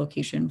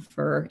location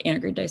for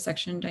antegrade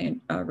dissection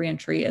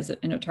reentry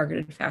in a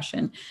targeted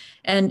fashion.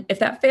 And if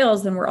that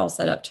fails, then we're all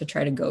set up to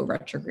try to go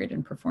retrograde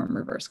and perform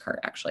reverse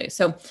cart, actually.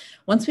 So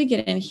once we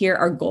get in here,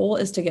 our goal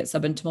is to get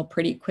subintimal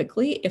pretty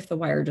quickly if the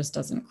wire just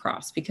doesn't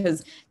cross,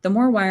 because the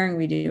more wiring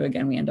we do,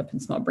 again, we end up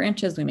in small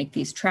branches. We make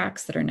these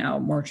tracks that are now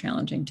more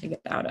challenging to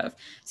get out of.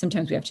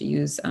 Sometimes we have to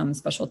use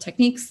special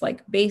techniques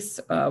like base.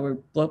 We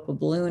blow up a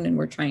balloon and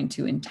we're trying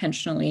to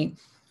intentionally,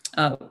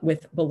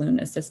 with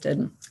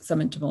balloon-assisted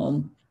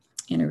subintimal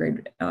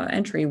antegrade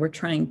entry, we're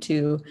trying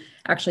to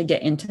actually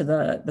get into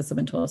the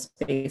subintimal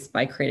space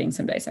by creating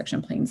some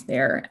dissection planes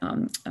there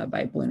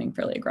by ballooning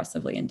fairly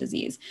aggressively in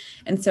disease.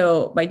 And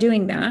so by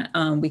doing that,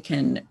 we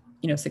can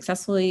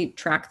successfully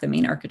track the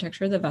main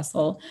architecture of the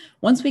vessel.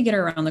 Once we get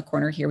around the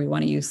corner here, we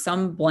want to use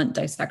some blunt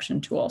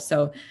dissection tool.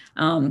 So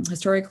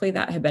historically,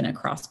 that had been a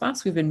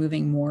crossbox. We've been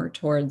moving more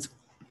towards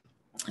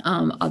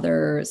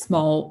other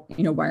small,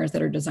 wires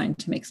that are designed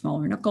to make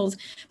smaller knuckles.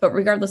 But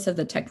regardless of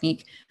the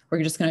technique,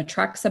 we're just going to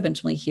track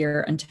subintimally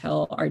here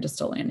until our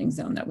distal landing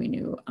zone that we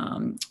knew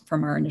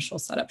from our initial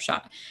setup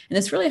shot. And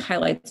this really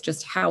highlights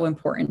just how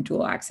important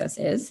dual access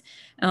is,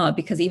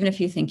 because even if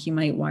you think you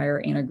might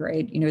wire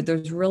antegrade,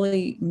 there's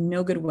really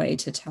no good way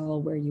to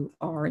tell where you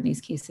are in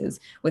these cases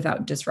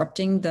without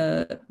disrupting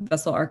the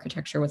vessel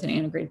architecture with an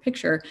antegrade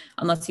picture,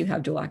 unless you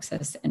have dual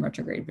access and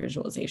retrograde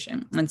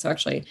visualization. And so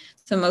actually,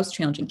 the most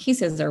challenging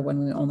cases are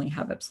when we only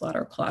have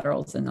ipsilateral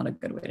collaterals, and not a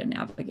good way to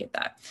navigate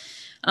that.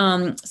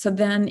 So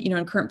then,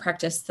 in current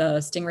practice, the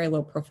Stingray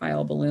low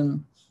profile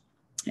balloon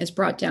is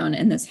brought down,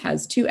 and this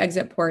has two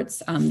exit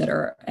ports that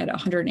are at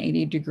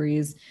 180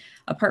 degrees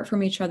apart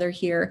from each other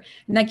here.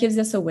 And that gives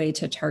us a way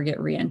to target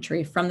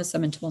reentry from the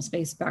subintimal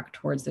space back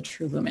towards the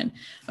true lumen.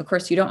 Of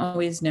course, you don't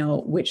always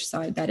know which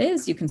side that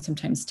is. You can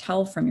sometimes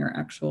tell from your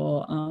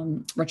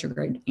actual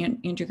retrograde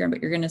angiogram,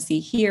 but you're going to see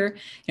here,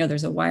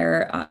 there's a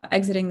wire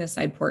exiting the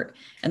side port.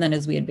 And then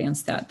as we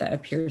advance that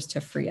appears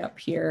to free up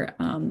here.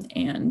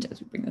 And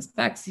as we bring this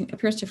back, it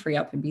appears to free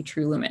up and be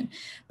true lumen.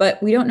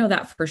 But we don't know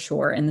that for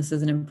sure. And this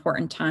is an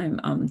important time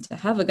to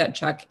have a gut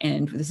check.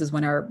 And this is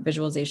when our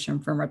visualization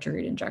from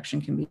retrograde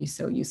injection can be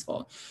so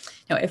useful.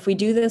 Now, if we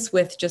do this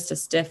with just a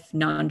stiff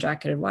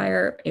non-jacketed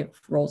wire, it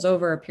rolls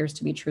over, appears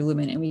to be true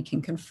lumen, and we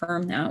can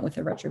confirm that with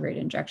a retrograde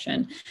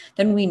injection,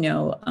 then we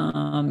know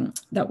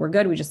that we're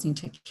good. We just need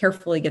to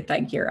carefully get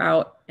that gear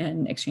out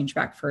and exchange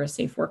back for a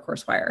safe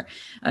workhorse wire,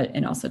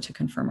 and also to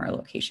confirm our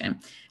location.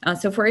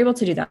 So if we're able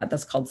to do that,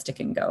 that's called stick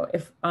and go.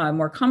 If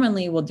more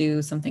commonly, we'll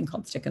do something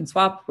called stick and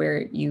swap,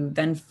 where you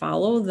then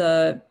follow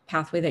the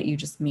pathway that you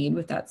just made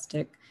with that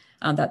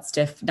that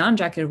stiff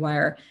non-jacketed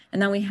wire,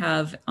 and then we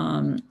have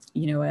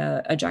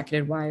a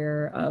jacketed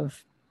wire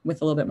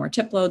with a little bit more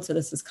tip load. So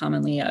this is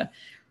commonly a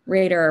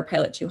Raider, a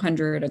Pilot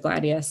 200, a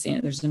Gladius,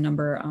 and there's a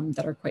number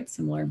that are quite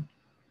similar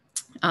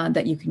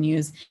that you can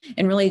use.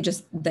 And really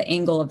just the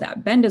angle of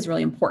that bend is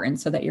really important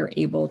so that you're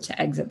able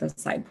to exit the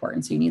side port.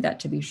 And so you need that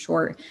to be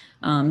short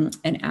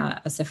and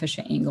at a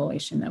sufficient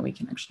angulation that we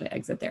can actually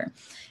exit there.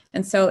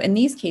 And so in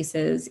these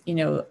cases,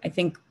 I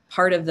think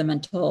part of the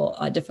mental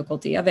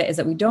difficulty of it is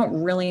that we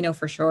don't really know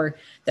for sure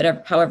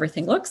that how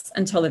everything looks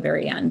until the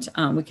very end.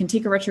 We can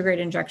take a retrograde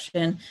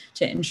injection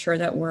to ensure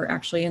that we're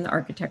actually in the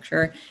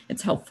architecture.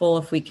 It's helpful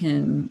if we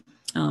can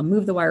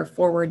move the wire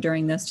forward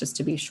during this, just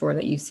to be sure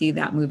that you see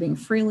that moving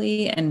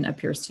freely and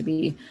appears to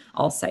be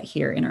all set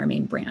here in our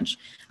main branch.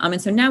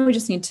 And so now we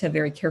just need to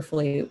very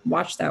carefully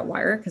watch that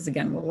wire, because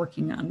again, we're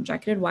working on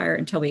jacketed wire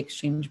until we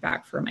exchange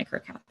back for a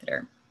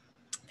microcatheter.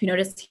 If you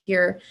notice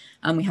here,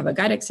 we have a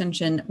guide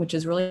extension, which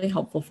is really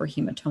helpful for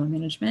hematoma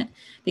management,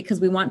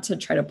 because we want to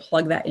try to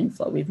plug that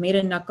inflow. We've made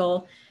a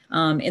knuckle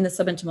in the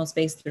subintimal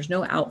space. There's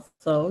no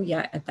outflow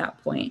yet at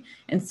that point.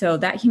 And so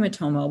that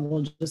hematoma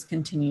will just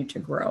continue to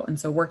grow. And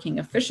so working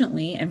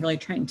efficiently and really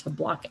trying to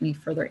block any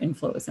further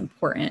inflow is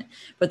important.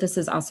 But this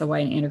is also why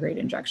an antegrade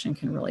injection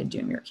can really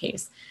doom your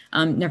case.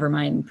 Never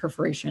mind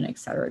perforation, et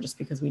cetera, just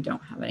because we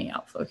don't have any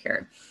outflow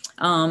here.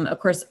 Of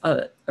course,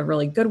 a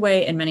really good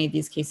way in many of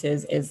these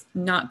cases is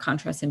not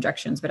contrast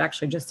injections, but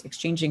actually just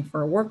exchanging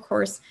for a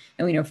workhorse.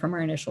 And we know from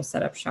our initial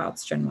setup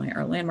shots generally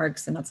are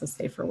landmarks, and that's a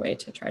safer way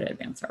to try to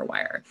advance our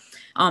wire.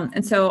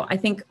 And so I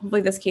think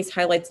hopefully this case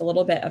highlights a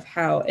little bit of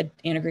how an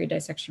antegrade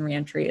dissection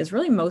reentry is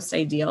really most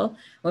ideal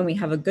when we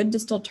have a good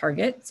distal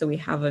target. So we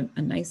have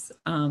a nice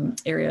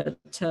area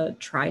to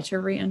try to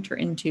reenter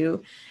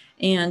into,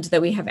 and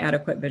that we have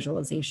adequate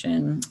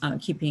visualization,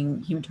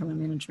 keeping hematoma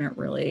management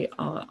really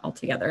all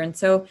together. And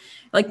so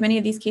like many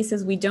of these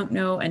cases, we don't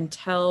know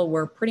until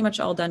we're pretty much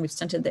all done. We've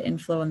stented the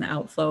inflow and the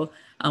outflow.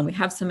 We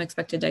have some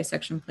expected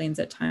dissection planes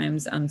at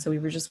times. So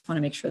we just want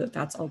to make sure that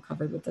that's all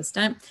covered with the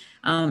stent.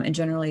 And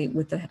generally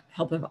with the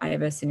help of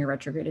IVUS and your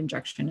retrograde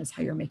injection is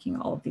how you're making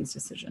all of these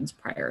decisions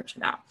prior to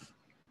that.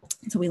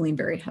 So we lean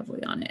very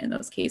heavily on it in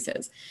those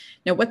cases.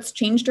 Now, what's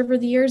changed over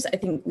the years? I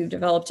think we've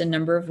developed a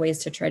number of ways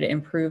to try to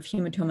improve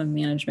hematoma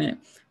management.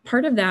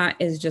 Part of that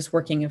is just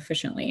working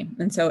efficiently.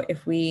 And so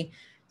if we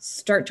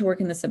start to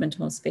work in the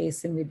subintimal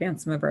space and we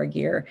advance some of our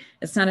gear,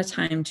 it's not a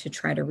time to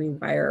try to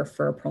rewire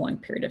for a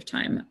prolonged period of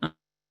time.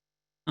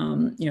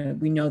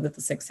 We know that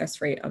the success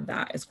rate of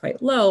that is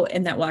quite low,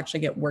 and that will actually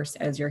get worse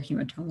as your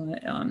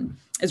hematoma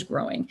is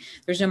growing.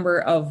 There's a number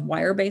of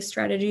wire-based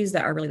strategies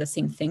that are really the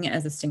same thing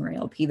as the Stingray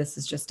LP. This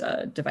is just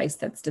a device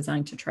that's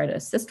designed to try to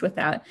assist with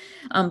that.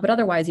 But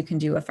otherwise, you can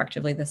do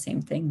effectively the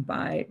same thing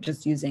by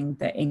just using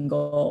the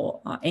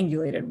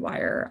angulated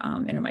wire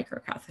in a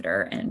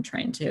microcatheter and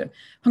trying to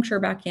puncture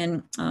back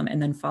in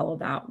and then follow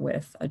that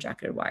with a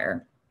jacketed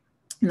wire.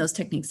 And those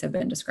techniques have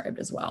been described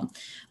as well.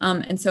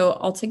 And so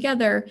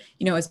altogether,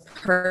 as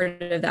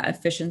part of that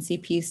efficiency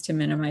piece to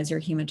minimize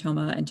your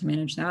hematoma and to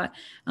manage that,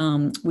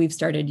 we've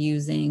started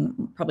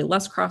using probably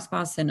less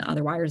crossboss and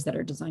other wires that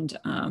are designed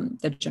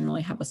that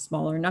generally have a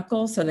smaller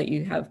knuckle so that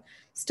you have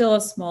still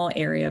a small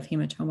area of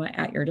hematoma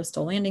at your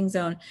distal landing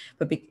zone.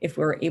 But if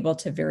we're able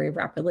to very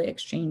rapidly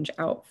exchange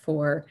out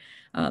for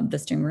the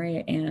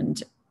Stingray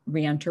and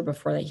re-enter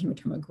before that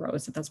hematoma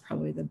grows, that's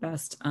probably the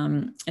best,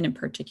 and in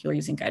particular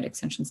using guide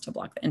extensions to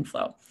block the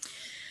inflow.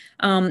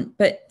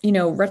 But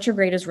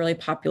retrograde is really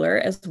popular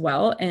as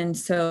well, and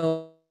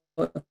so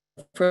if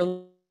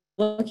we're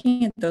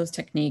looking at those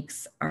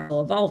techniques are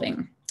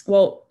evolving.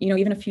 Well,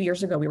 even a few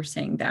years ago, we were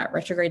saying that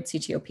retrograde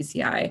CTO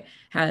PCI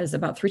has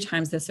about 3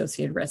 times the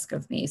associated risk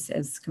of MACE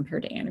as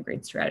compared to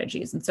antegrade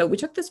strategies. And so we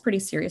took this pretty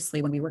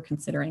seriously when we were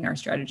considering our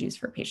strategies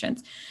for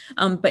patients.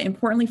 But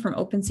importantly, from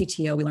Open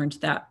CTO, we learned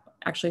that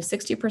actually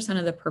 60%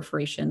 of the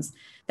perforations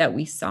that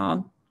we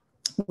saw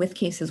with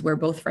cases where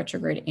both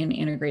retrograde and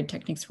antegrade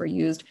techniques were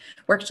used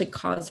were actually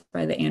caused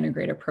by the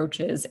antegrade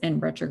approaches,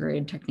 and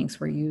retrograde techniques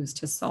were used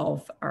to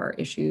solve our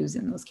issues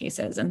in those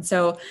cases. And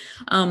so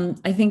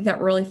I think that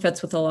really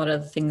fits with a lot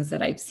of the things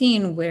that I've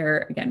seen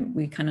where, again,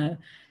 we kind of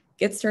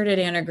get started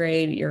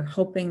antegrade, you're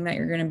hoping that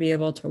you're going to be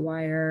able to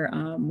wire.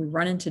 We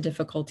run into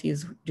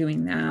difficulties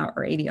doing that,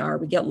 or ADR,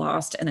 we get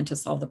lost, and then to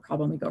solve the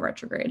problem, we go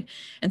retrograde.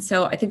 And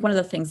so I think one of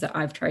the things that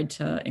I've tried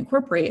to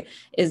incorporate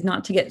is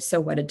not to get so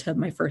wedded to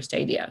my first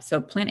idea. So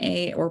plan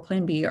A or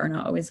plan B are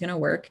not always going to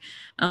work.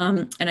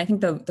 And I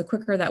think the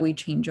quicker that we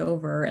change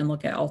over and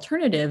look at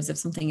alternatives, if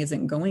something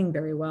isn't going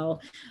very well,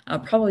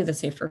 probably the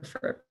safer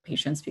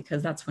patients,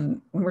 because that's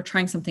when we're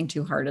trying something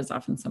too hard is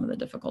often some of the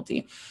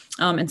difficulty.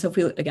 And so if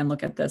we again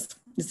look at this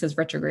is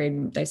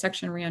retrograde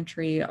dissection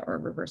reentry or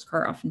reverse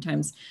CAR,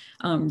 oftentimes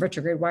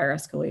retrograde wire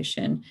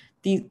escalation.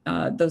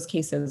 Those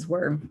cases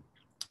were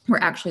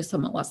actually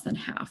somewhat less than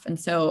half, and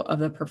so of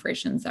the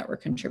perforations that were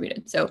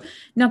contributed. So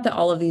not that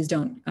all of these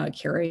don't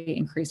carry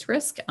increased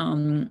risk,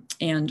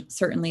 and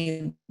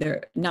certainly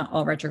not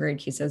all retrograde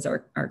cases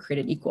are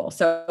created equal.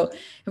 So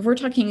if we're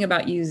talking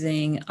about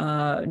using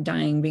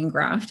dying being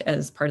graft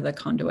as part of the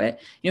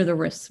conduit, the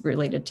risks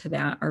related to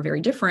that are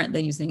very different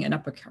than using an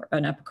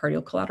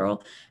epicardial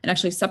collateral. And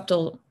actually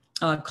septal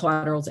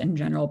collaterals in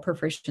general,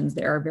 perforations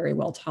there are very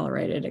well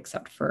tolerated,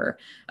 except for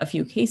a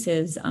few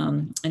cases,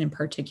 and in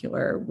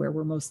particular, where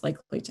we're most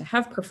likely to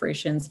have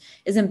perforations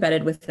is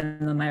embedded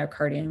within the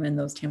myocardium, and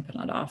those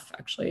tamponade off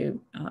actually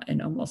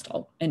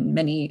in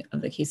many of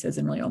the cases,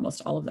 and really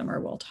almost all of them are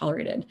well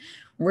tolerated.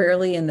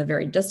 Rarely in the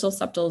very distal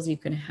septals, you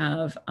can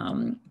have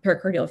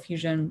pericardial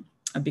effusion,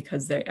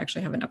 because they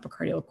actually have an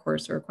epicardial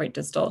course or quite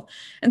distal.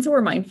 And so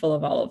we're mindful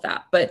of all of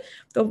that. But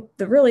the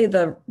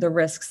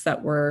risks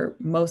that we're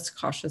most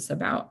cautious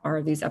about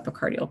are these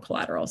epicardial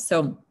collaterals.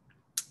 So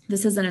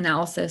this is an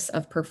analysis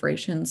of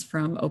perforations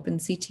from Open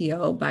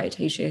CTO by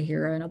Taishia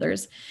Hira and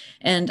others.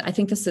 And I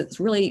think this is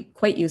really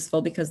quite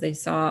useful because they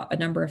saw a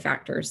number of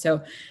factors.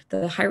 So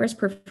the high-risk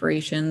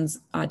perforations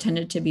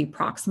tended to be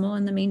proximal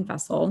in the main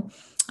vessel,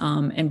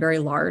 and very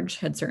large,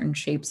 had certain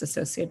shapes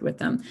associated with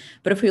them.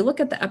 But if we look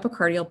at the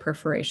epicardial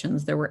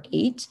perforations, there were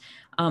 8.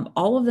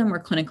 All of them were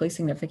clinically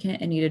significant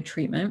and needed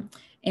treatment.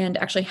 And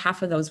actually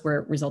half of those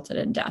resulted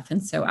in death.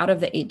 And so out of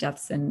the 8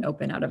 deaths in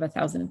Open out of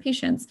 1,000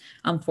 patients,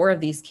 4 of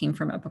these came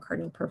from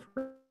epicardial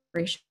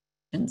perforations.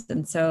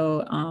 And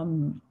so,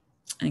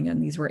 again,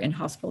 these were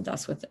in-hospital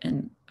deaths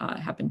and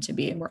happened to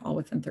be, and were all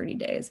within 30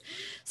 days.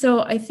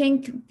 So I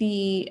think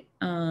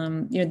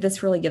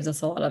this really gives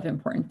us a lot of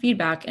important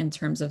feedback in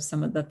terms of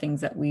some of the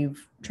things that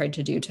we've tried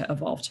to do to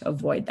evolve to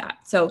avoid that.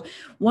 So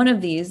one of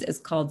these is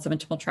called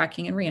subintimal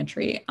tracking and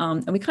reentry.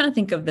 And we kind of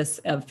think of this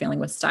of failing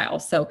with style.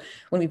 So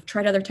when we've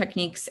tried other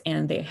techniques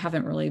and they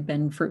haven't really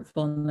been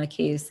fruitful in the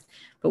case,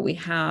 but we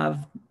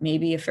have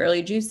maybe a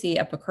fairly juicy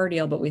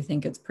epicardial, but we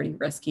think it's pretty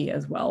risky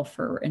as well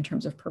in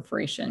terms of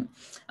perforation,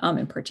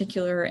 in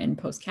particular in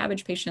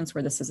post-CABG patients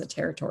where this is a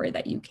territory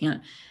that you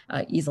can't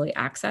easily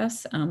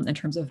access in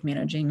terms of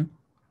managing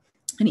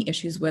any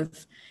issues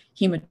with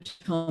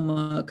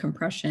hematoma,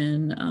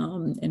 compression,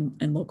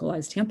 and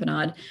localized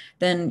tamponade,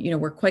 then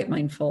we're quite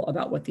mindful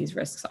about what these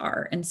risks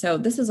are. And so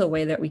this is a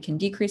way that we can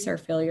decrease our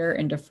failure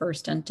and defer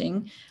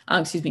stenting,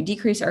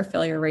 decrease our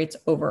failure rates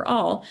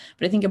overall.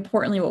 But I think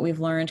importantly, what we've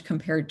learned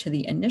compared to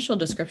the initial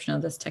description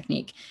of this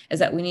technique is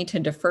that we need to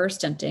defer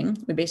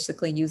stenting. We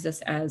basically use this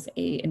as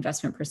an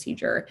investment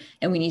procedure,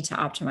 and we need to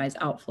optimize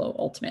outflow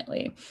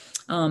ultimately.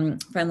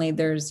 Finally,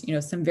 there's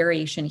some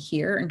variation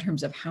here in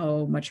terms of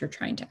how much you're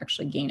trying to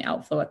actually gain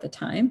outflow at the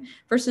time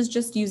versus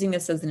just using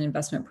this as an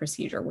investment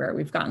procedure where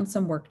we've gotten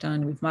some work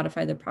done, we've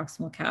modified the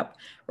proximal cap,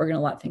 we're going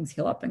to let things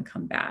heal up and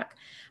come back.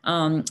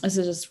 This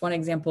is just one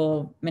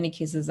example, many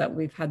cases that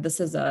we've had. This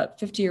is a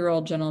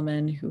 50-year-old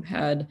gentleman who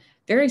had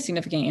very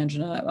significant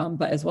angina,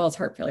 but as well as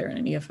heart failure and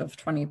an EF of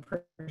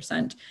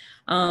 20%.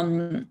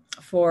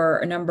 For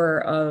a number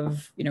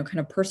of, kind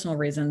of personal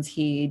reasons,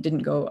 he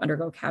didn't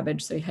undergo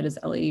CABG, so he had his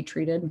LAE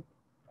treated.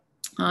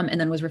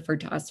 And then was referred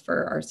to us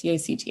for RCA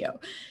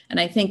CTO. And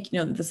I think,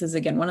 this is,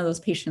 again, one of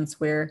those patients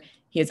where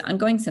he has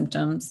ongoing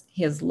symptoms,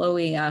 he has low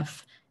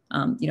EF,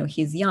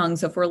 he's young.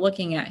 So if we're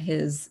looking at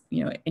his,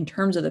 in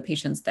terms of the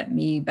patients that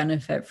may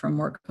benefit from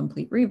more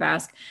complete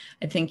revasc,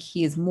 I think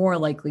he is more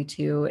likely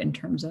to in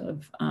terms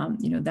of,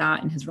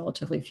 that and his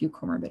relatively few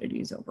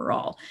comorbidities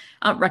overall.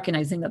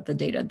 Recognizing that the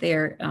data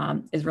there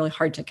is really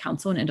hard to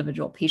counsel an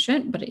individual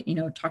patient, but,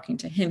 talking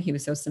to him, he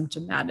was so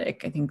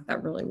symptomatic. I think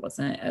that really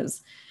wasn't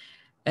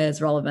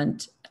as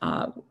relevant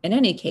in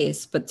any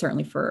case, but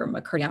certainly from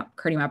a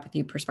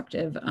cardiomyopathy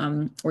perspective,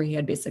 where he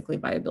had basically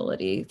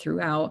viability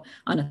throughout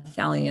on a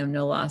thallium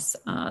no less,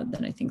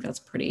 then I think that's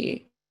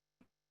pretty,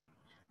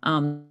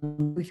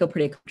 we feel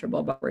pretty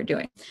comfortable about what we're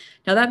doing.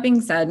 Now, that being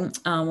said,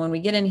 when we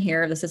get in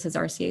here, this is his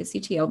RCA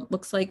CTO,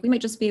 looks like we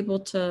might just be able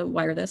to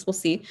wire this, we'll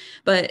see.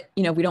 But,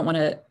 we don't want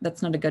to,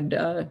 that's not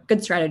a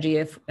good strategy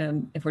if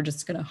we're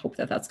just going to hope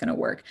that that's going to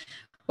work.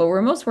 What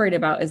we're most worried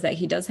about is that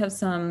he does have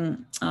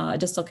some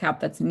distal cap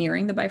that's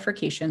nearing the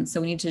bifurcation.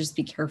 So we need to just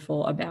be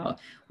careful about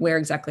where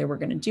exactly we're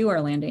going to do our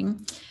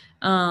landing.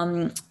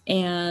 And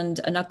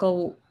a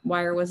knuckle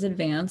wire was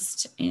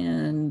advanced,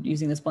 and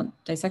using this blunt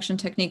dissection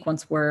technique,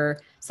 once we're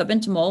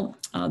subintimal,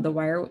 the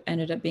wire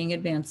ended up being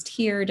advanced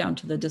here down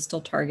to the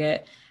distal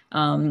target.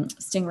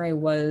 Stingray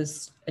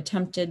was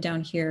attempted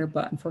down here,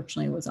 but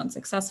unfortunately was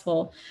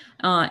unsuccessful.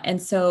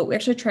 And so we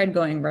actually tried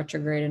going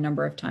retrograde a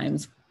number of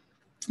times,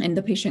 and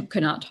the patient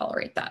could not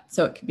tolerate that.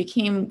 So it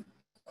became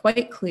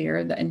quite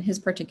clear that in his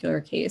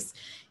particular case,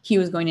 he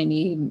was going to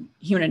need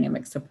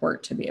hemodynamic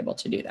support to be able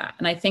to do that.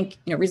 And I think,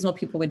 reasonable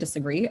people would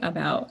disagree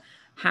about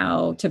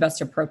how to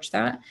best approach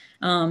that.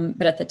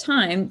 But at the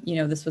time,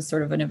 this was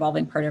sort of an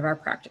evolving part of our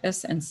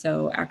practice. And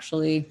so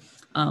actually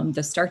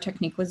the STAR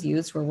technique was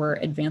used, where we're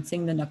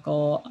advancing the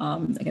knuckle.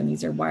 Again,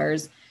 these are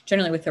wires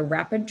generally with a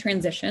rapid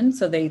transition,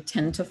 so they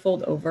tend to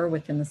fold over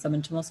within the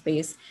subintimal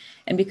space.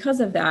 And because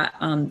of that,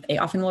 they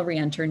often will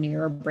re-enter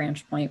near a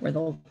branch point where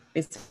they'll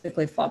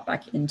basically flop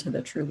back into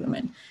the true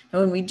lumen.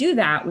 And when we do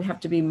that, we have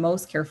to be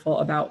most careful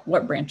about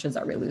what branches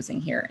are we losing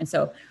here. And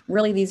so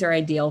really these are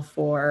ideal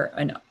for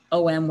an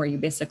OM where you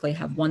basically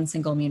have one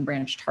single mean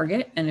branch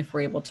target. And if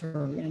we're able to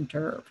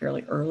re-enter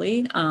fairly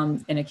early,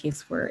 in a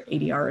case where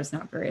ADR is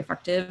not very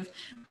effective,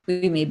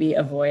 we maybe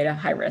avoid a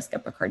high risk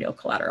epicardial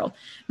collateral.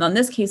 Now in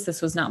this case,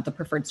 this was not the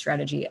preferred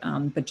strategy,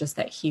 but just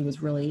that he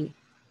was really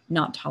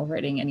not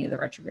tolerating any of the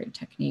retrograde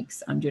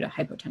techniques due to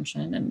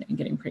hypotension and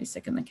getting pretty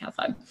sick in the cath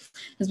lab.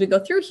 As we go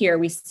through here,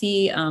 we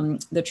see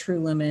the true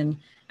lumen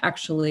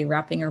actually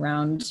wrapping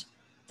around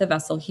the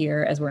vessel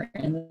here as we're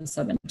in the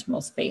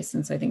subintimal space.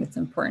 And so I think it's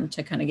important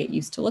to kind of get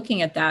used to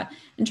looking at that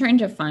and trying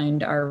to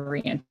find our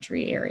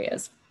reentry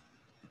areas.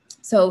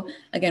 So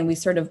again, we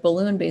sort of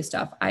balloon based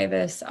off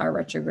IVUS, our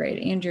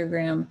retrograde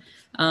angiogram,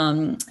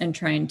 and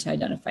trying to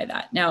identify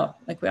that. Now,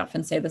 like we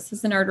often say, this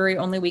is an artery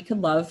only we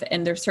could love,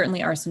 and there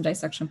certainly are some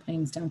dissection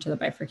planes down to the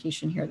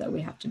bifurcation here that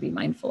we have to be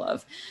mindful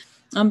of.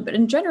 But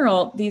in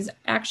general, these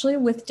actually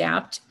with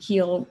DAPT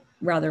heal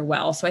rather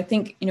well. So I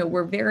think,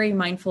 we're very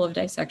mindful of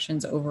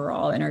dissections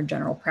overall in our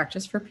general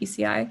practice for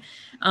PCI.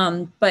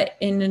 But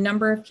in a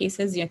number of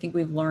cases, I think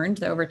we've learned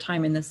that over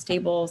time in the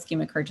stable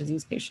ischemic heart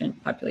disease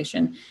patient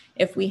population,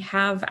 if we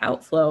have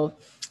outflow,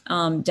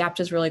 DAPT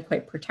is really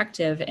quite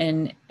protective.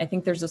 And I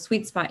think there's a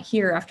sweet spot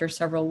here after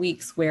several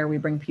weeks where we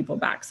bring people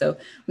back. So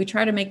we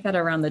try to make that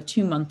around the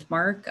 2-month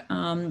mark.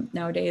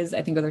 Nowadays,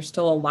 I think there's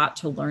still a lot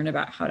to learn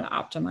about how to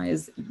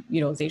optimize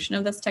utilization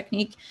of this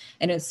technique.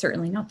 And it's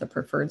certainly not the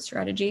preferred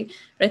strategy.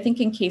 But I think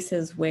in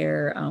cases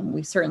where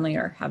we certainly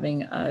are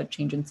having a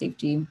change in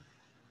safety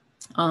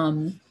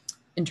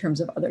in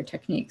terms of other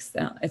techniques,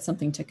 it's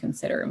something to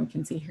consider. And we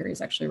can see here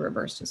he's actually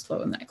reversed his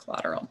flow in that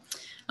collateral.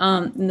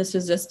 And this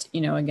is just,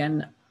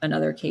 again,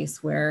 another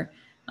case where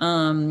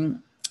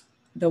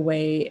the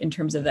way in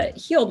terms of that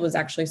healed was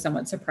actually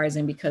somewhat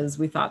surprising because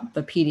we thought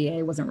the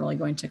PDA wasn't really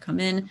going to come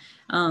in.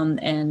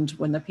 And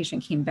when the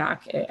patient came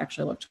back, it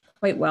actually looked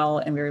quite well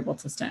and we were able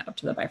to stent up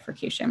to the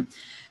bifurcation.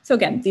 So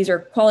again, these are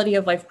quality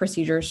of life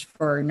procedures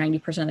for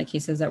 90% of the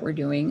cases that we're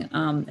doing.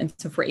 And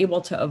so if we're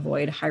able to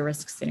avoid high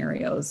risk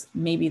scenarios,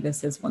 maybe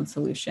this is one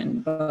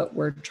solution, but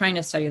we're trying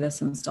to study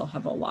this and still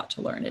have a lot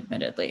to learn,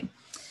 admittedly.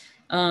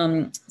 So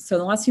in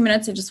the last few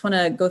minutes, I just want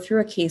to go through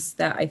a case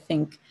that I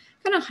think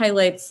kind of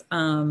highlights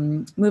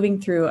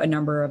moving through a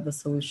number of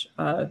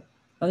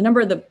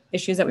the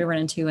issues that we run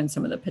into and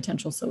some of the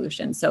potential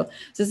solutions. So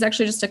this is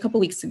actually just a couple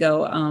weeks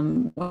ago.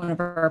 One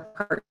of our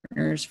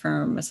partners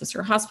from a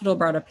sister hospital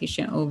brought a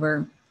patient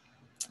over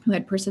who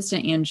had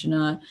persistent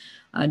angina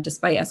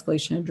despite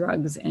escalation of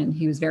drugs, and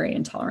he was very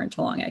intolerant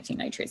to long-acting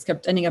nitrates,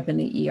 kept ending up in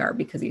the ER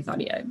because he thought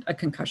he had a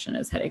concussion.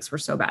 His headaches were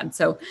so bad.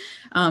 So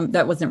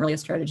that wasn't really a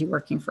strategy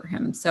working for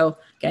him. So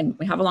again,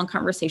 we have a long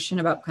conversation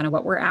about kind of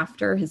what we're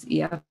after. His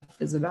EF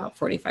is about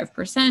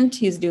 45%.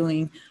 He's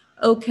doing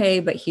okay,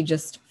 but he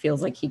just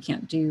feels like he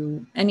can't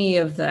do any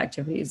of the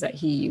activities that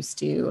he used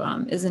to,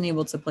 isn't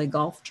able to play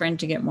golf, trying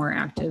to get more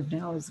active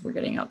now as we're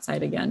getting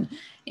outside again,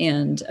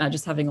 and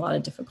just having a lot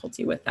of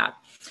difficulty with that.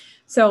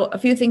 So a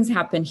few things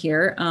happen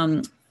here.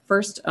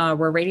 First,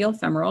 we're radial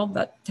femoral.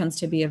 That tends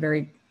to be a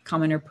very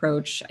common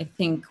approach. I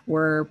think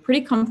we're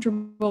pretty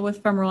comfortable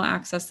with femoral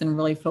access and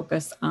really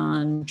focus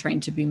on trying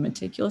to be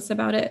meticulous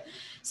about it.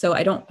 So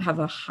I don't have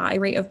a high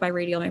rate of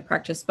biradial in my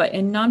practice, but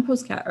in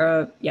non-post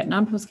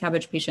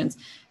CABG patients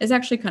is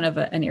actually kind of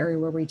an area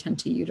where we tend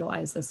to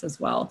utilize this as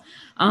well.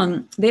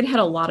 They'd had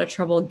a lot of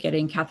trouble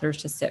getting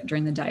catheters to sit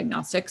during the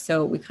diagnostic.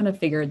 So we kind of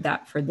figured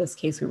that for this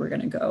case, we were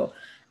going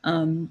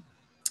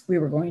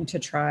to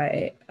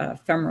try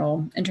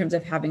femoral in terms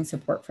of having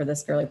support for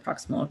this fairly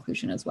proximal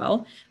occlusion as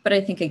well. But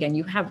I think, again,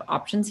 you have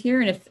options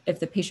here. And if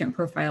the patient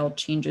profile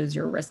changes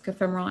your risk of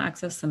femoral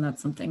access, then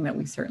that's something that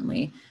we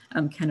certainly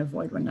can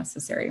avoid when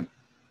necessary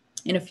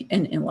in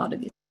a lot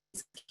of these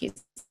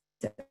cases.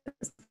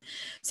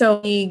 So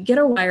we get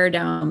a wire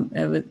down.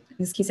 In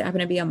this case, it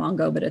happened to be a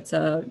Mongo, but it's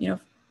a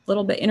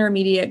little bit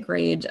intermediate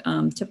grade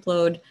tip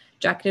load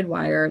jacketed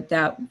wire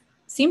that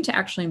seemed to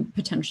actually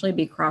potentially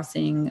be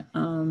crossing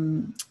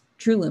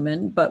true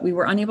lumen, but we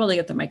were unable to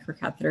get the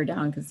microcatheter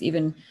down because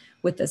even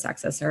with this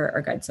access,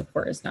 our guide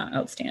support is not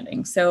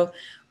outstanding. So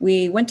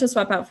we went to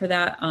swap out for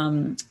that,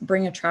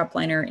 bring a trap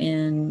liner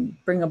in,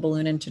 bring a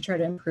balloon in to try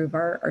to improve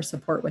our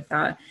support with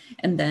that,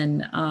 and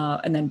then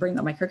bring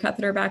the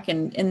microcatheter back.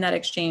 And in that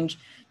exchange,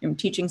 I'm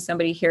teaching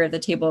somebody here at the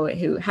table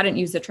who hadn't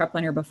used the trap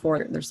liner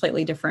before. They're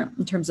slightly different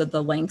in terms of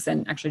the lengths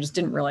and actually just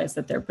didn't realize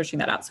that they're pushing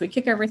that out. So we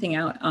kick everything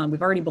out.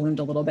 We've already ballooned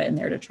a little bit in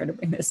there to try to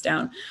bring this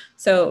down.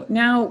 So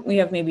now we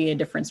have maybe a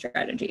different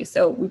strategy.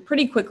 So we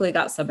pretty quickly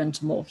got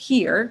subintimal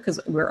here because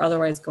we're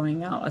otherwise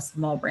going out a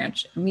small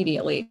branch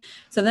immediately.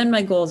 So then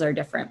my goals are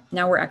different.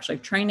 Now we're actually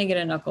trying to get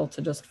a knuckle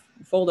to just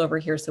fold over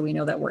here so we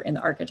know that we're in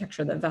the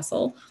architecture of the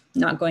vessel,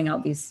 not going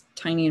out these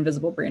tiny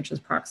invisible branches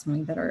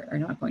proximally that are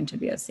not going to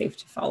be as safe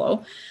to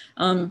follow.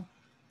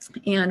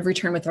 And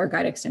return with our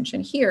guide extension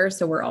here,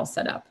 so we're all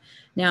set up.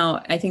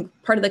 Now, I think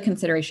part of the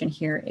consideration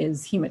here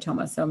is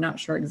hematoma, so I'm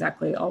not sure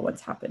exactly all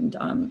what's happened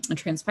and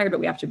transpired, but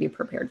we have to be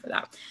prepared for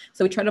that.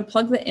 So we try to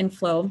plug the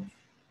inflow.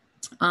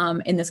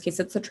 In this case,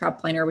 it's a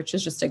trap liner, which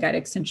is just a guide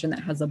extension that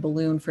has a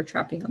balloon for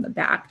trapping on the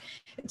back.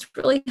 It's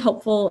really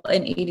helpful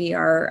in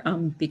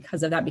ADR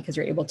because of that, because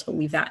you're able to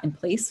leave that in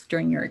place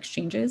during your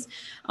exchanges,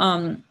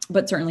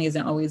 but certainly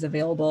isn't always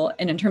available.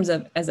 And in terms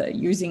of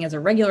using as a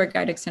regular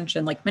guide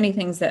extension, like many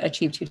things that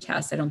Achieve 2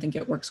 test, I don't think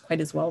it works quite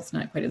as well. It's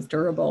not quite as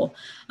durable.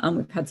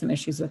 We've had some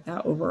issues with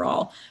that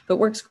overall, but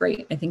works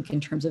great, I think,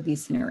 in terms of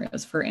these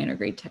scenarios for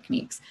antegrade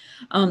techniques.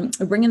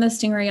 We bring in the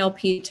Stingray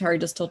LP to our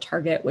distal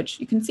target, which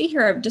you can see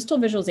here, our distal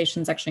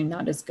visualization is actually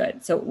not as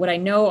good. So what I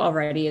know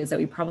already is that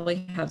we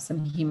probably have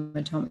some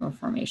hematoma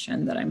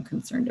formation that I'm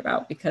concerned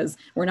about because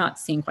we're not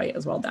seeing quite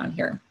as well down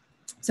here.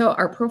 So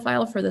our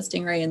profile for the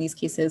Stingray in these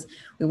cases,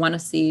 we want to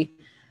see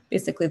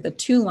basically the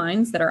two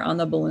lines that are on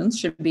the balloons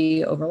should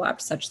be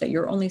overlapped such that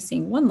you're only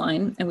seeing one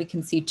line and we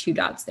can see two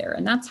dots there.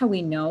 And that's how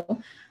we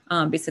know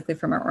basically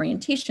from our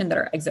orientation that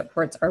our exit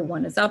ports are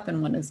one is up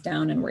and one is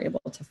down, and we're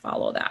able to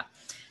follow that.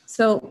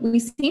 So we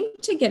seem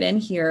to get in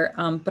here,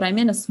 but I'm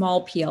in a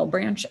small PL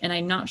branch and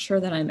I'm not sure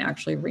that I'm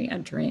actually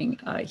re-entering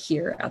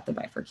here at the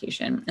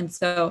bifurcation. And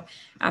so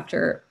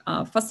after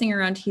fussing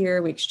around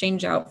here, we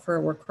exchange out for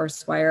a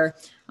workhorse wire,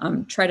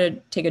 try to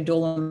take a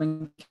dual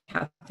lumen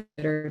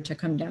catheter to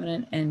come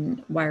down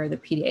and wire the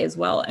PDA as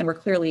well. And we're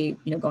clearly,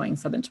 going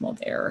subintimal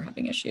there or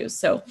having issues.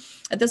 So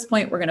at this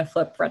point, we're going to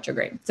flip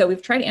retrograde. So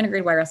we've tried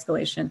antegrade wire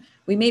escalation.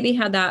 We maybe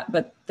had that,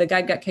 but the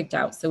guide got kicked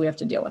out. So we have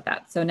to deal with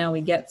that. So now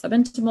we get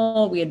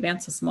subintimal, we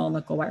advance a small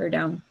nickel wire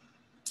down.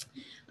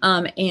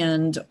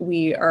 And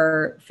we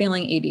are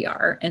failing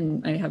ADR,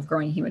 and I have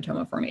growing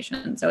hematoma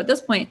formation. So at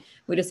this point,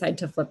 we decide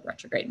to flip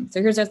retrograde.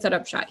 So here's our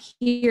setup shot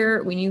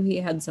here. We knew he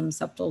had some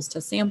septals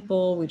to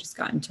sample. We just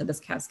got into this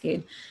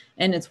cascade.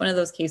 And it's one of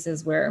those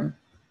cases where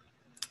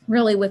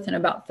really within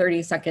about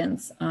 30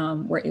 seconds,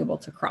 we're able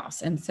to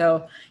cross. And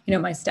so,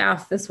 my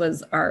staff, this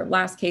was our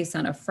last case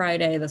on a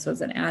Friday. This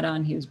was an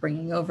add-on he was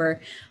bringing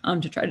over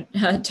to try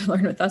to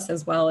learn with us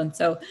as well. And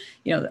so,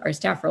 our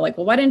staff were like,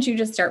 well, why didn't you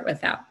just start with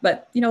that?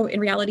 But, in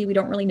reality, we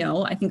don't really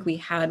know. I think we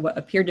had what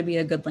appeared to be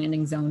a good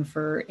landing zone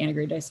for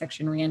antegrade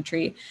dissection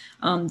reentry.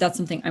 That's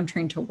something I'm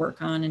trying to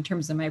work on in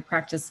terms of my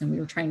practice, and we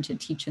were trying to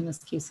teach in this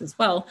case as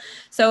well.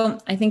 So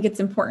I think it's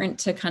important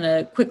to kind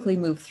of quickly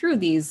move through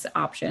these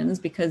options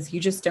because you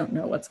just don't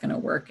know what's going to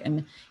work.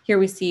 And here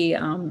we see,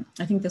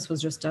 I think this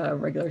was just a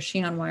regular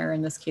Xi'an wire.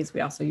 In this case, we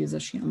also use a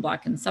Xi'an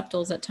block in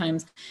septals at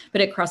times,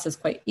 but it crosses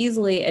quite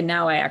easily. And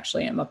now I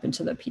actually am up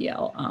into the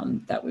PL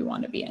that we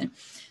want to be in.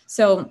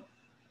 So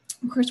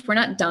of course, we're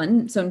not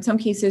done. So in some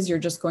cases, you're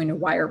just going to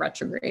wire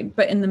retrograde,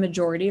 but in the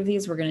majority of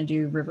these, we're going to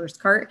do reverse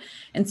cart.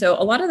 And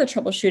so a lot of the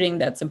troubleshooting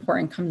that's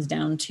important comes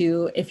down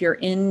to if you're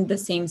in the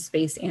same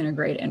space,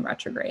 antegrade and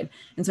retrograde.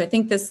 And so I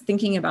think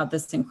thinking about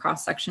this in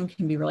cross section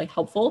can be really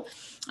helpful.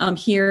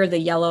 Here, the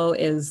yellow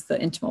is the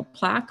intimal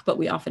plaque, but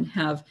we often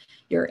have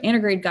your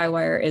antegrade guide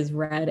wire is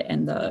red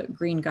and the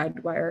green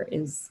guide wire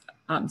is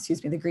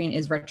the green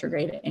is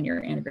retrograde and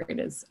your antegrade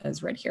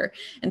is red here.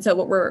 And so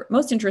what we're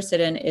most interested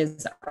in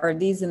is, are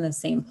these in the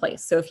same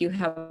place? So if you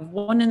have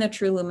one in the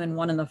true lumen,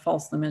 one in the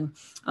false lumen,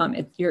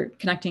 you're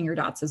connecting your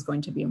dots is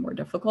going to be more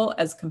difficult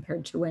as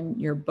compared to when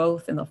you're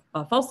both in the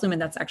false lumen.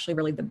 That's actually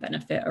really the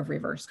benefit of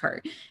reverse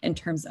cart in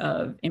terms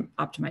of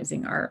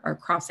optimizing our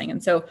crossing.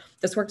 And so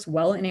this works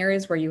well in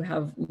areas where you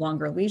have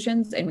longer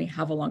lesions and we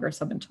have a longer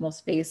subintimal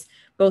space,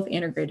 both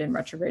antegrade and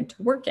retrograde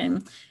to work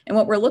in. And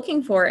what we're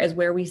looking for is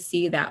where we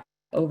see that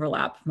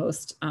overlap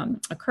most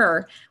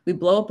occur, we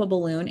blow up a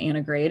balloon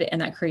antegrade,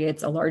 and that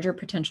creates a larger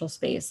potential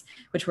space,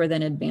 which we're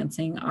then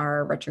advancing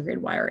our retrograde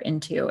wire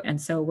into. And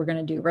so we're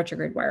going to do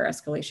retrograde wire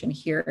escalation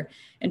here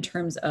in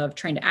terms of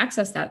trying to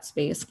access that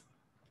space.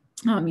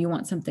 You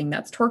want something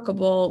that's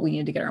torqueable. We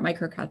need to get our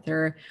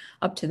microcatheter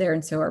up to there.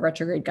 And so our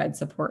retrograde guide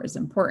support is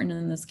important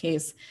in this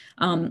case.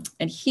 And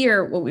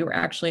here, what we were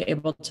actually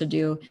able to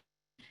do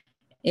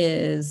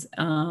is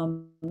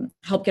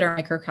help get our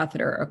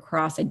microcatheter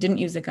across. I didn't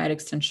use a guide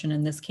extension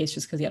in this case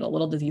just because he had a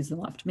little disease in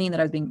the left main that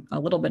I was being a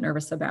little bit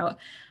nervous about.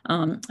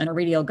 And a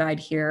radial guide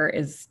here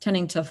is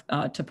tending to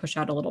push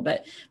out a little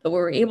bit. But what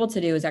we're able to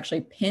do is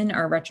actually pin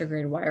our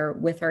retrograde wire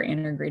with our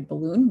antegrade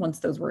balloon once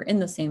those were in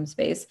the same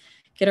space.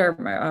 get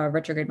our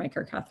retrograde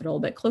microcatheter a little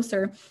bit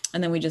closer.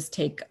 And then we just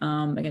take,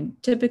 again,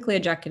 typically a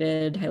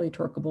jacketed, highly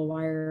torqueable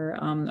wire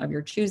of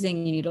your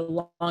choosing. You need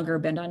a longer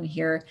bend on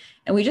here.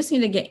 And we just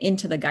need to get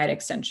into the guide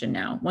extension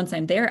now. Once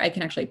I'm there, I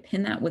can actually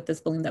pin that with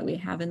this balloon that we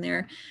have in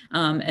there.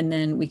 And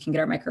then we can get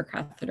our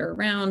microcatheter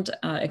around,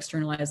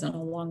 externalize on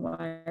a long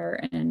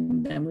wire,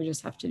 and then we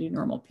just have to do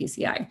normal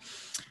PCI.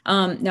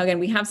 Now, again,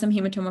 we have some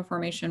hematoma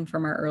formation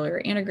from our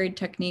earlier antegrade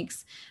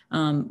techniques.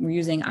 We're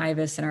using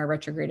IVUS and our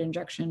retrograde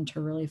injection to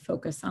really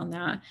focus on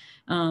that.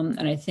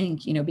 And I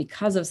think,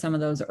 because of some of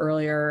those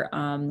earlier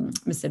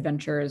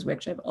misadventures, we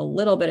actually have a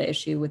little bit of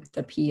issue with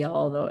the PL,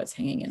 although it's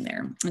hanging in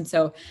there. And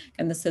so,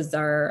 and this is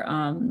our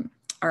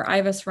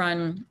IVUS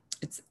run.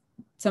 It's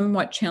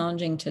somewhat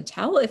challenging to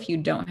tell if you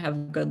don't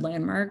have good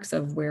landmarks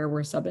of where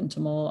we're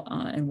subintimal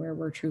and where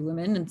we're true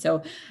lumen. And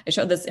so I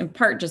showed this in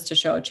part just to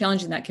show how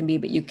challenging that can be,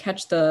 but you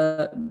catch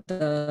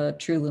the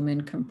true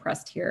lumen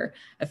compressed here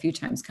a few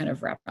times, kind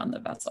of wrapped around the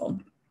vessel.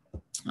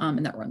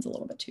 And that runs a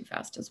little bit too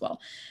fast as well.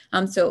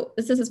 So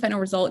this is his final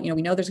result.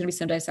 We know there's going to be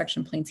some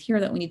dissection planes here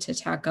that we need to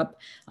tack up.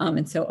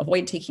 And so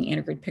avoid taking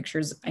antegrade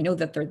pictures. I know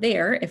that they're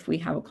there if we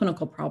have a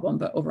clinical problem,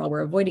 but overall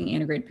we're avoiding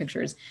antegrade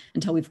pictures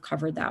until we've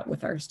covered that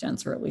with our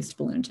stents or at least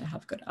balloon to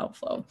have good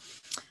outflow.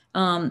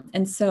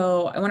 And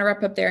so I want to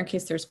wrap up there in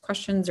case there's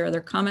questions or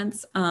other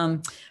comments.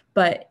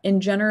 But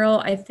in general,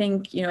 I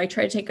think, I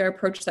try to take our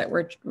approach that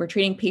we're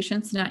treating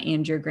patients, not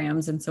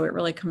angiograms. And so it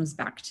really comes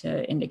back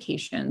to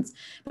indications,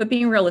 but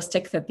being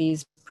realistic that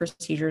these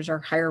procedures are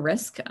higher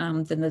risk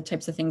than the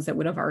types of things that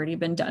would have already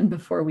been done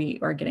before we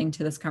are getting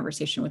to this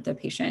conversation with the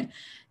patient.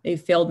 They've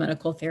failed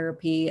medical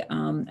therapy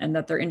and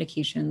that their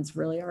indications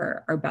really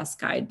are our best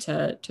guide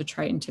to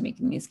try into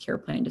making these care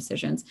plan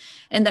decisions.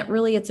 And that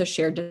really it's a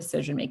shared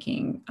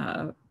decision-making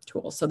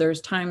tool. So there's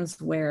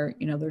times where,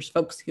 there's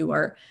folks who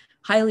are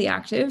highly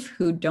active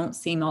who don't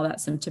seem all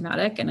that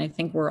symptomatic. And I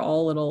think we're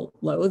all a little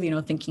loath,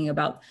 thinking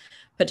about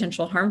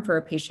potential harm for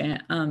a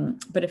patient.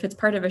 But if it's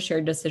part of a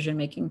shared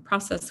decision-making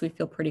process, we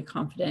feel pretty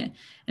confident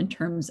in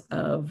terms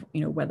of,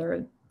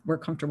 whether we're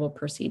comfortable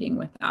proceeding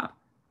with that.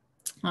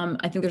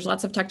 I think there's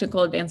lots of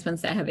technical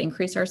advancements that have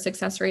increased our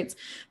success rates,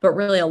 but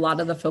really a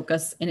lot of the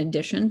focus in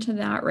addition to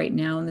that right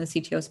now in the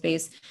CTO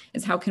space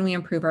is how can we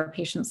improve our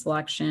patient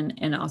selection,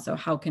 and also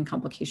how can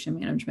complication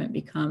management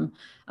become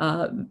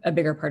a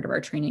bigger part of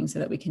our training so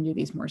that we can do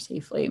these more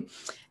safely.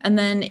 And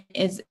then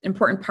is an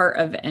important part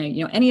of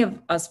any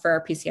of us for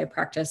our PCI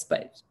practice,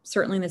 but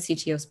certainly in the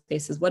CTO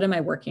space is what am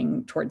I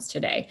working towards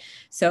today?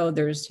 So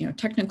there's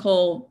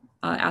technical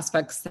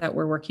aspects that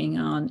we're working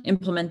on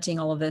implementing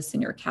all of this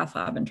in your cath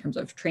lab in terms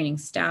of training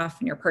staff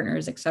and your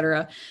partners, et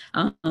cetera,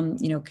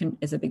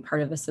 is a big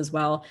part of this as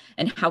well.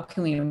 And how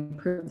can we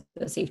improve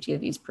the safety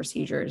of these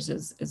procedures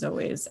is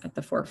always at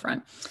the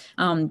forefront.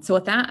 So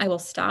with that, I will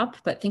stop,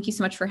 but thank you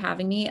so much for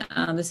having me.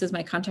 This is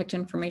my contact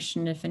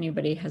information if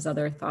anybody has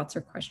other thoughts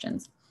or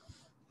questions.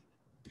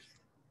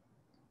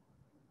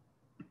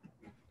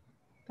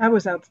 That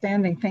was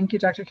outstanding. Thank you,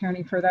 Dr.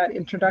 Kearney, for that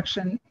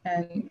introduction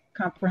and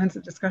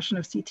comprehensive discussion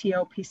of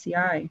CTO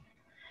PCI.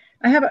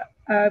 I have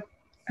a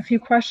few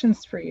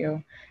questions for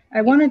you.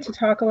 I wanted to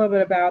talk a little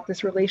bit about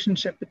this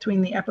relationship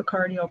between the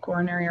epicardial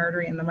coronary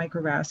artery and the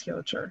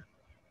microvasculature,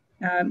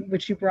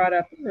 which you brought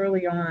up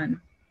early on.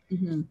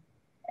 Mm-hmm.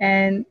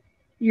 And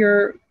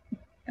your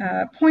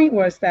point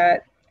was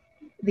that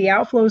the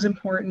outflow is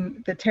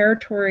important, the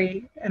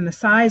territory and the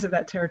size of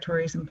that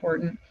territory is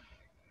important.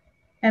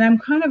 And I'm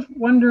kind of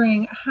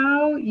wondering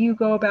how you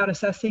go about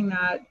assessing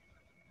that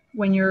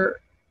when you're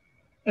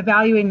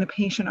evaluating the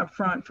patient up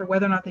front for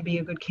whether or not they'd be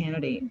a good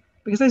candidate.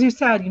 Because as you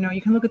said, you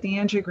can look at the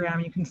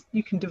angiogram,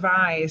 you can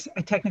devise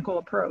a technical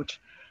approach.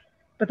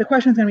 But the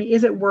question is going to be,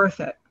 is it worth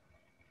it?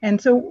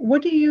 And so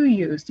what do you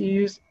use? Do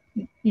you use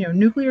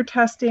nuclear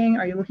testing?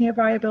 Are you looking at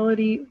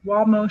viability,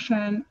 wall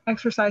motion,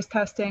 exercise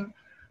testing?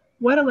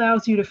 What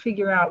allows you to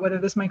figure out whether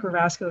this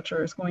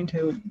microvasculature is going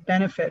to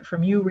benefit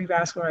from you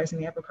revascularizing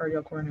the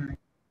epicardial coronary?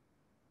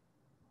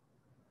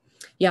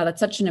 Yeah,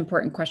 that's such an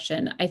important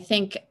question. I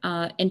think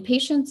in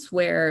patients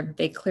where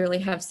they clearly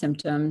have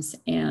symptoms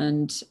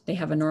and they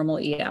have a normal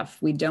EF,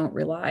 we don't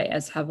rely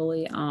as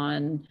heavily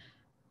on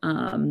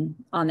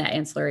that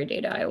ancillary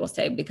data, I will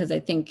say, because I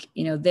think,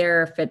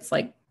 there if it's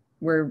like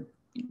we're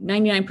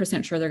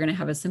 99% sure they're going to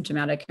have a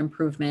symptomatic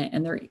improvement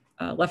and their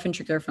left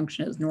ventricular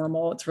function is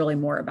normal. It's really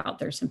more about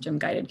their symptom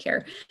guided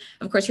care.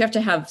 Of course, you have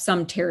to have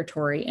some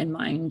territory in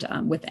mind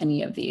with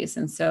any of these.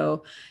 And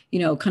so,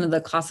 kind of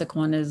the classic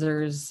one is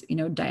there's,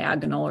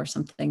 diagonal or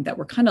something that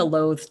we're kind of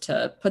loath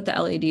to put the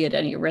LAD at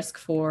any risk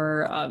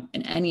for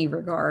in any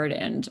regard.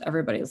 And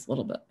everybody's a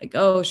little bit like,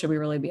 oh, should we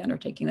really be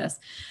undertaking this?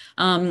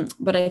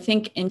 But I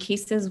think in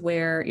cases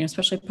where,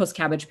 especially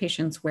post-CABG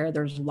patients where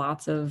there's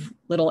lots of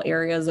little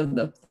areas of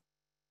the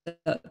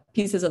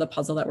pieces of the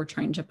puzzle that we're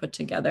trying to put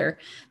together,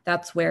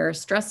 that's where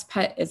stress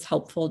PET is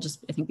helpful,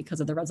 just I think because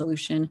of the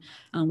resolution.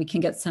 We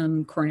can get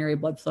some coronary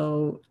blood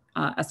flow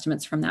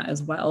estimates from that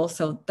as well.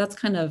 So that's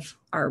kind of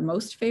our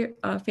most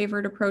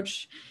favored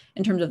approach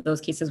in terms of those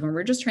cases when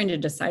we're just trying to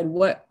decide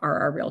what are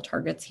our real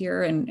targets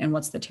here and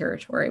what's the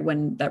territory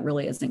when that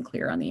really isn't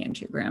clear on the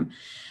angiogram.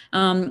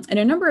 In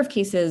a number of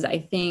cases, I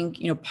think,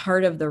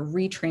 part of the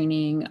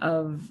retraining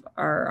of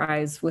our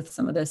eyes with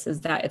some of this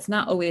is that it's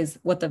not always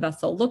what the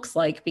vessel looks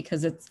like,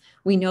 because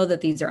we know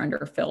that these are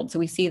underfilled. So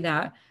we see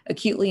that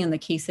acutely in the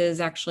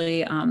cases,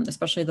 actually,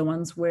 especially the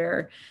ones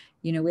where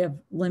we have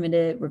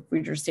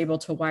we're just able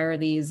to wire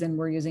these and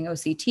we're using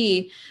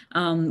OCT.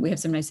 We have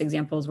some nice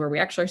examples where we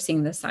actually are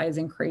seeing the size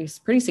increase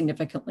pretty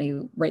significantly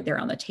right there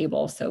on the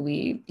table. So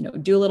we,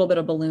 do a little bit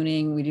of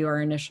ballooning, we do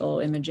our initial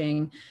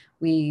imaging.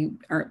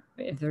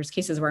 If there's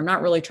cases where I'm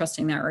not really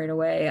trusting that right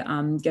away,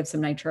 give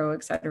some nitro,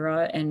 et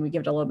cetera, and we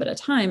give it a little bit of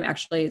time,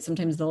 actually,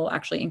 sometimes they'll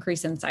actually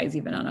increase in size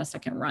even on a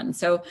second run.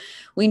 So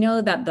we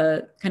know that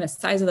the kind of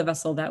size of the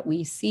vessel that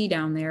we see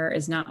down there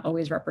is not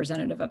always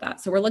representative of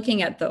that. So we're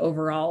looking at the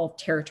overall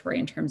territory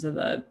in terms of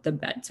the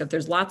bed. So if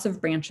there's lots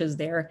of branches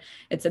there,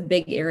 it's a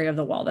big area of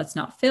the wall that's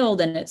not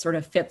filled and it sort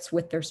of fits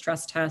with their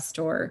stress test,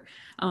 or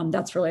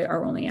that's really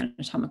our only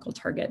anatomical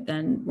target,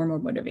 then we're more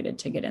motivated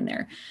to get in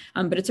there.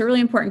 But it's a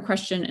really important question.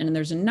 And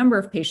there's a number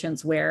of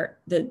patients where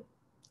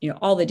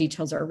all the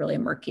details are really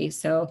murky.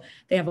 So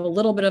they have a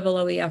little bit of a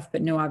low EF,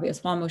 but no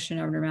obvious wall motion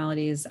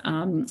abnormalities.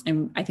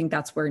 And I think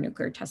that's where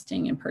nuclear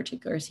testing in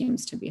particular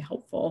seems to be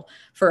helpful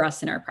for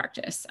us in our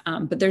practice.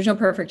 But there's no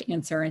perfect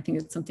answer. I think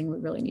it's something we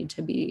really need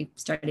to be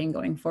studying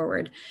going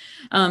forward.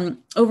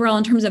 Overall,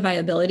 in terms of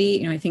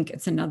viability, I think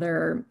it's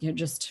another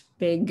just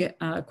big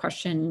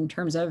question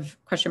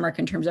mark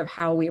in terms of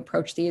how we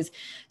approach these.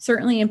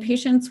 Certainly in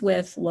patients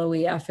with low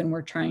EF, and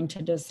we're trying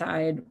to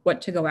decide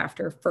what to go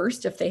after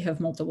first if they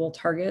have multiple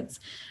targets,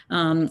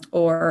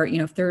 or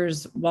if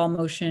there's wall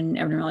motion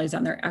abnormalities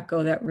on their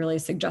echo that really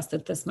suggest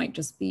that this might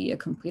just be a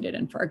completed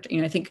infarct.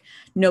 I think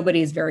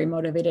nobody's very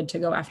motivated to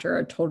go after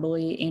a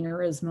totally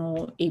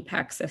aneurysmal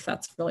apex if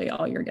that's really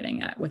all you're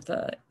getting at with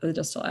the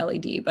distal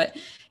LED. But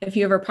if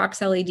you have a prox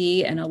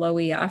LED and a low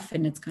EF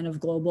and it's kind of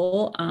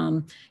global,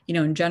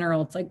 in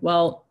general, it's like,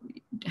 well,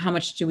 how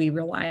much do we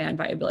rely on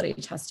viability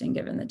testing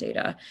given the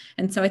data?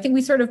 And so I think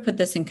we sort of put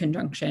this in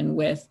conjunction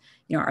with,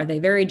 are they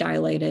very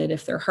dilated?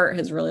 If their heart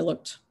has really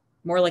looked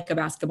more like a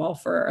basketball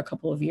for a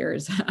couple of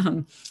years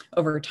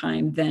over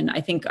time, then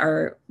I think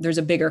there's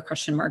a bigger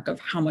question mark of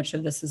how much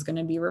of this is going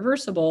to be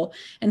reversible.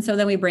 And so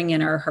then we bring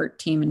in our heart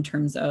team in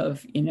terms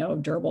of,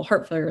 durable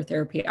heart failure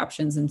therapy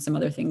options and some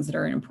other things that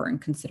are an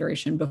important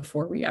consideration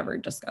before we ever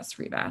discuss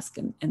revasc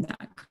in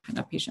that kind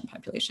of patient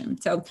population.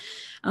 So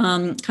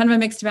kind of a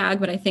mixed bag,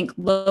 but I think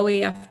low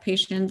EF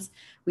patients,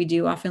 we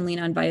do often lean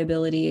on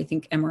viability. I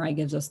think MRI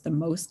gives us the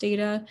most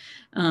data,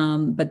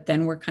 but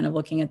then we're kind of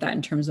looking at that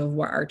in terms of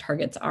what our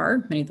targets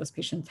are. Many of those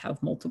patients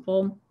have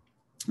multiple,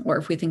 or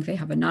if we think they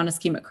have a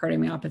non-ischemic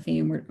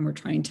cardiomyopathy, and we're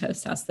trying to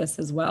assess this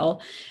as well.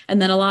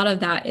 And then a lot of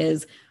that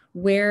is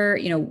where,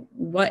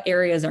 what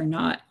areas are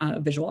not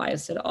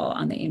visualized at all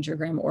on the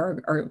angiogram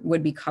or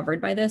would be covered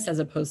by this as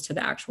opposed to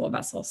the actual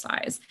vessel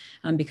size,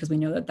 because we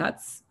know that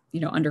that's,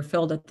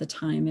 underfilled at the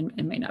time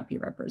and may not be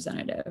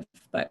representative.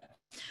 But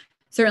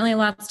certainly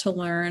lots to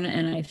learn.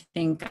 And I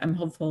think I'm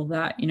hopeful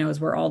that, as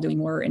we're all doing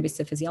more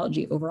invasive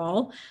physiology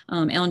overall,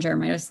 Alan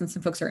Jeremias and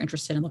some folks are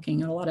interested in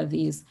looking at a lot of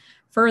these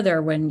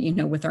further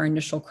when, with our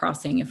initial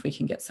crossing, if we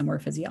can get some more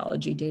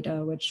physiology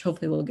data, which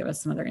hopefully will give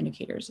us some other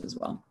indicators as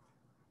well.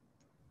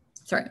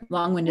 Sorry,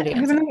 long-winded answer. I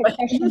have another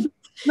question.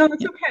 No,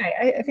 it's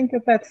okay. I think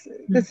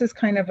this is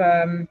kind of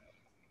a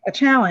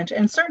challenge.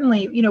 And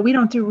certainly, we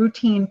don't do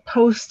routine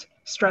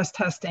post-stress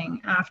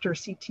testing after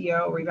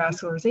CTO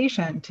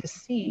revascularization to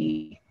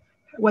see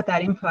what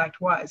that impact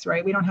was,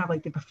 right? We don't have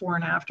like the before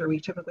and after. We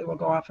typically will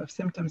go off of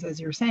symptoms, as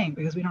you're saying,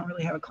 because we don't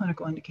really have a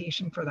clinical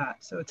indication for that.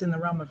 So it's in the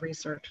realm of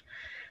research.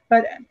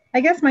 But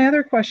I guess my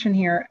other question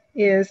here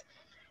is,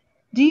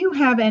 do you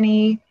have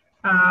any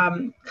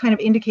kind of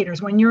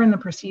indicators when you're in the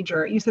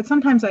procedure? You said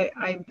sometimes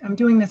I'm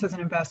doing this as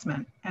an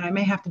investment and I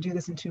may have to do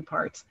this in two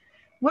parts.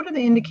 What are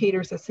the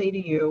indicators that say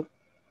to you,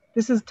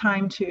 this is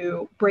time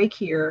to break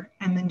here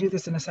and then do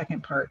this in a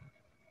second part?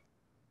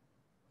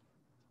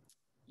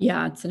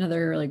 Yeah, it's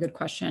another really good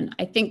question.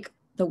 I think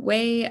the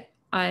way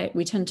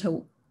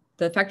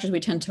the factors we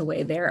tend to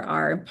weigh there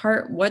are in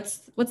part,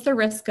 what's the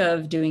risk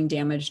of doing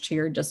damage to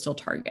your distal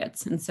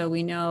targets? And so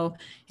we know,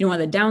 one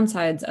of the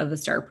downsides of the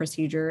START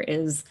procedure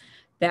is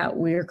that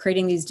we're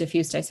creating these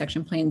diffuse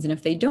dissection planes. And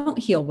if they don't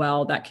heal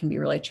well, that can be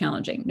really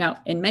challenging. Now,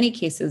 in many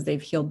cases, they've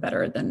healed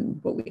better than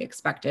what we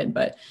expected.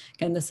 But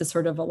again, this is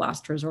sort of a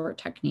last resort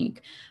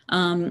technique.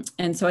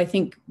 And so I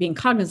think being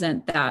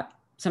cognizant that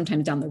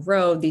sometimes down the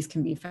road, these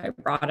can be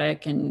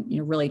fibrotic and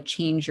really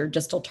change your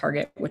distal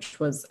target, which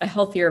was a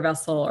healthier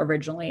vessel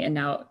originally, and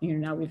now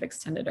we've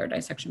extended our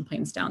dissection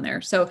planes down there.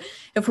 So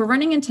if we're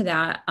running into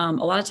that, a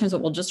lot of times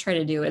what we'll just try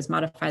to do is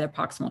modify the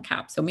proximal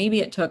cap. So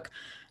maybe it took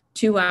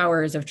 2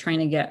 hours of trying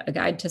to get a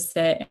guide to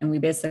sit, and we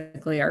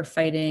basically are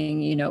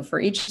fighting, for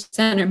each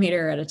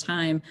centimeter at a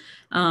time.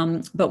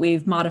 But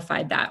we've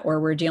modified that, or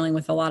we're dealing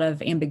with a lot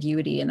of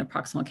ambiguity in the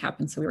proximal cap.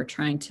 And so we were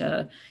trying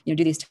to, do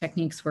these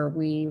techniques where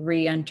we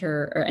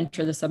re-enter or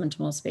enter the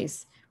subintimal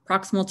space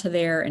proximal to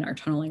there and are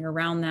tunneling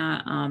around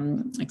that,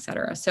 et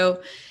cetera.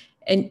 So,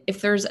 and if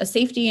there's a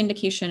safety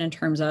indication in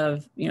terms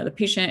of, the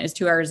patient is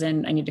 2 hours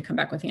in, I need to come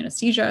back with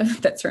anesthesia,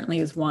 that certainly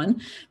is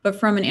one. But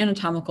from an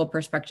anatomical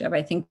perspective,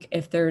 I think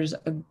if there's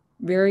a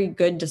very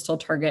good distal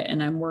target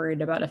and I'm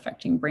worried about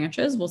affecting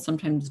branches, we'll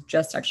sometimes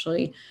just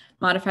actually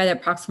modify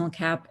that proximal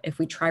cap. If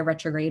we try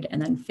retrograde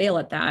and then fail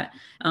at that,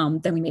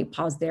 then we may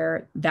pause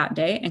there that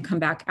day and come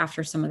back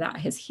after some of that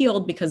has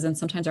healed, because then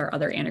sometimes our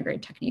other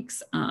antegrade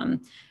techniques,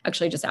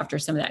 actually just after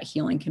some of that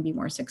healing, can be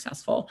more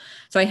successful.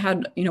 So I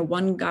had,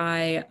 one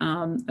guy,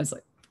 I was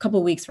like, couple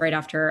of weeks right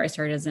after I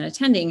started as an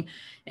attending,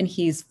 and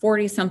he's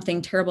 40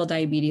 something, terrible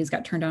diabetes,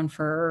 got turned down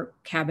for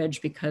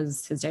cabbage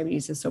because his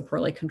diabetes is so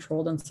poorly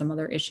controlled and some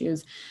other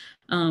issues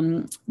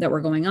that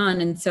were going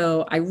on. And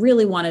so I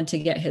really wanted to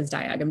get his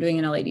diag. I'm doing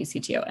an LAD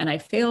CTO, and I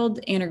failed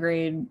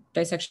antegrade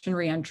dissection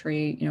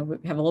reentry. We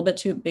have a little bit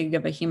too big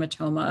of a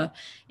hematoma,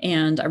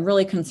 and I'm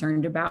really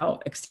concerned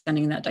about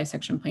extending that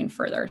dissection plane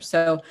further.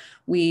 So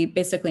we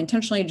basically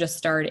intentionally just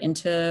starred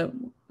into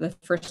the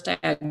first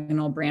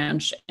diagonal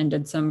branch and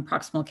did some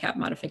proximal cap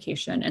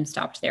modification and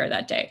stopped there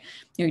that day.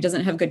 He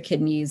doesn't have good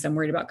kidneys. I'm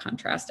worried about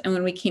contrast. And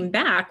when we came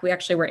back, we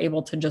actually were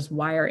able to just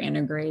wire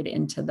antegrade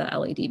into the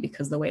LAD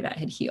because the way that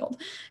had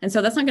healed. And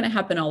so that's not going to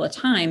happen all the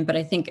time. But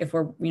I think if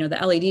we're, the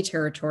LAD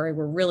territory,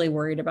 we're really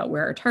worried about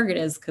where our target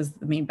is, because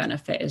the main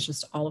benefit is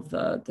just all of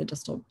the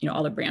distal,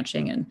 all the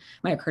branching and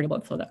myocardial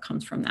blood flow that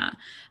comes from that.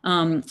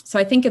 So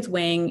I think it's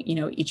weighing,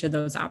 each of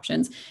those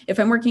options. If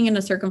I'm working in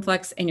a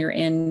circumflex and you're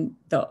in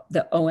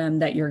the OM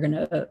that you're going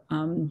to,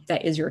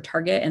 that is your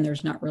target, and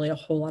there's not really a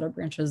whole lot of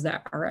branches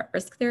that are at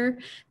risk there,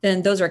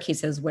 then those are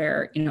cases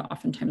where,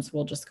 oftentimes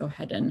we'll just go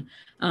ahead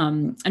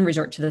and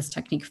resort to this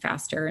technique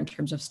faster in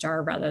terms of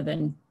STAR rather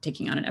than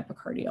taking on an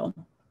epicardial.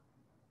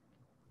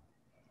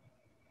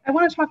 I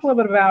want to talk a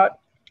little bit about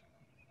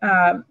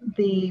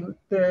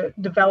the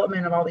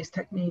development of all these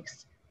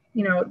techniques.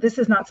 This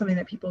is not something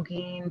that people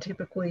gain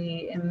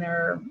typically in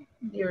their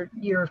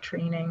year of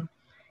training.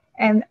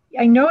 And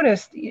I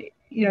noticed,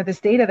 this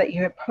data that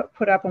you had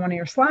put up on one of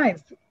your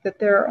slides, that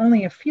there are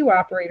only a few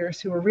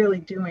operators who are really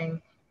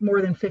doing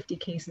more than 50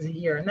 cases a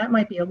year. And that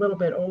might be a little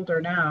bit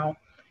older now.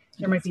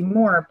 There might be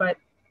more, but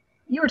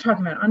you were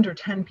talking about under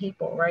 10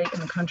 people, right, in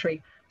the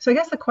country. So I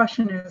guess the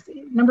question is,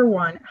 number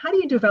one, how do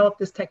you develop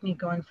this technique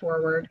going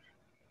forward?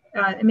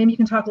 And maybe you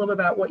can talk a little bit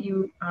about what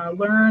you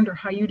learned or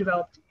how you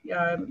developed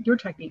your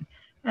technique.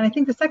 And I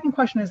think the second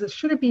question is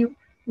should it be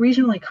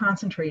regionally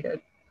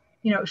concentrated?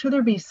 Should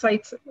there be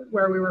sites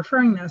where we're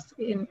referring this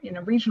in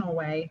a regional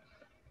way,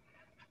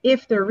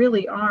 if there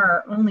really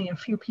are only a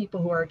few people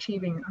who are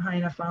achieving a high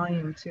enough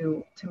volume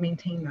to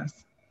maintain this?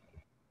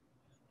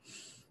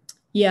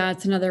 Yeah,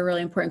 it's another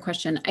really important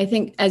question. I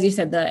think, as you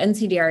said, the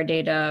NCDR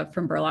data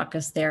from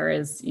Burlakis there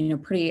is,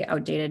 pretty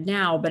outdated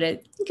now, but I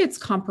think it's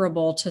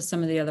comparable to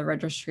some of the other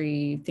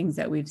registry things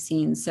that we've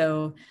seen.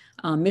 So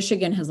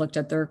Michigan has looked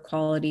at their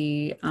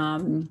quality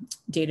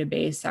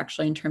database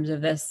actually in terms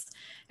of this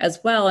as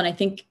well. And I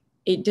think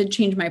it did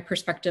change my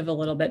perspective a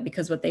little bit,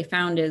 because what they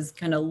found is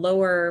kind of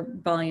lower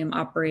volume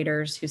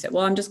operators who said,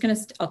 well,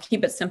 I'll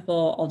keep it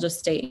simple. I'll just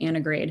stay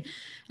antegrade.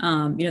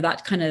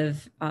 That kind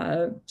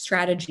of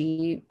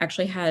strategy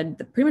actually had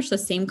pretty much the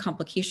same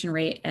complication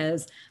rate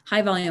as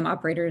high volume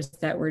operators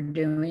that were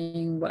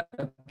doing what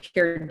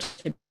appeared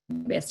to,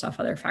 based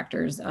off other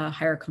factors,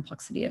 higher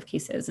complexity of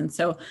cases. And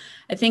so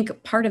I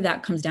think part of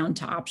that comes down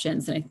to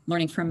options, and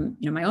learning from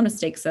my own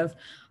mistakes of,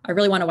 I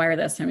really want to wire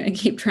this, I'm going to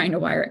keep trying to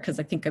wire it because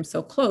I think I'm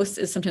so close,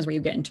 is sometimes where you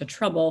get into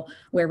trouble,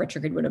 where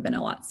retrograde would have been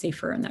a lot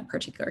safer in that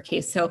particular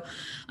case. So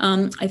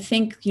I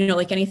think,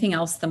 like anything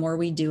else, the more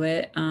we do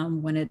it,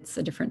 when it's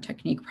a different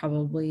technique,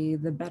 probably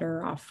the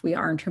better off we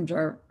are in terms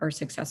of our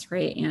success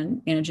rate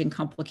and managing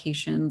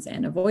complications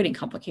and avoiding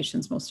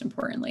complications, most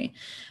importantly.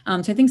 So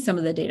I think some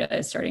of the data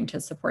is starting to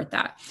support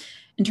that.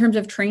 In terms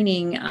of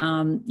training,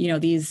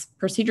 these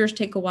procedures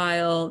take a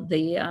while.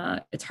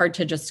 It's hard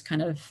to just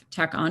kind of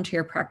tack onto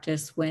your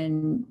practice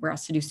when we're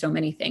asked to do so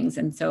many things.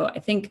 And so I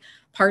think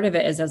part of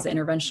it is, as the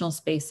interventional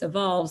space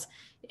evolves,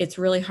 it's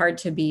really hard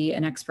to be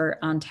an expert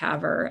on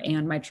TAVR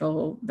and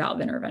mitral valve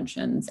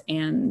interventions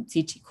and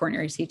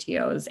coronary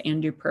CTOs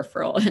and do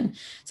peripheral. And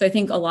so I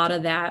think a lot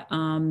of that,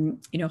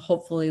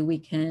 hopefully we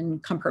can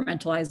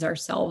compartmentalize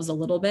ourselves a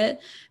little bit,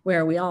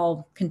 where we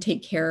all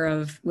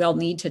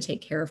need to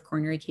take care of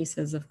coronary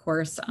cases, of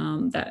course,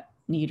 that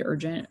need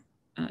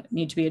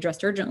to be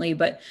addressed urgently,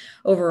 but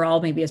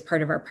overall, maybe as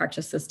part of our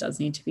practice, this does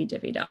need to be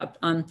divvied up.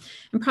 And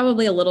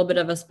probably a little bit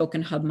of a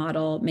spoken hub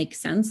model makes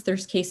sense.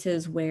 There's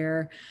cases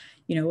where,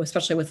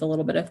 especially with a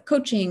little bit of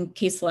coaching,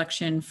 case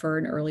selection for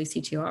an early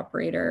CTO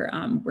operator,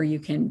 where you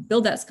can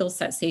build that skill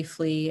set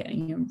safely,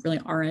 and really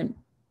aren't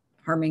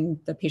harming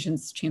the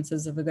patient's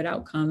chances of a good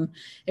outcome,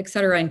 et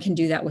cetera, and can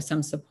do that with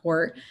some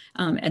support,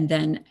 and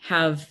then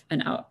have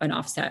an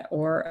offset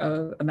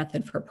or a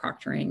method for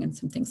proctoring and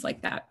some things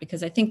like that.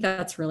 Because I think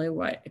that's really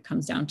what it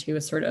comes down to,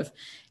 is sort of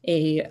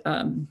a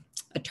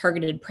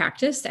targeted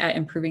practice at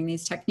improving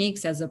these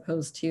techniques, as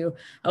opposed to,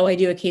 oh, I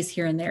do a case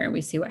here and there and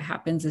we see what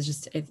happens. Is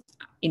just,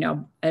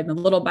 I'm a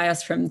little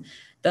biased from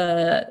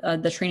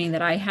the training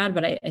that I had,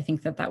 but I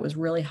think that was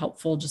really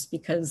helpful, just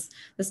because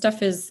the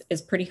stuff is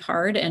pretty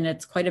hard and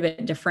it's quite a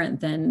bit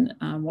different than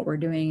what we're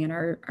doing in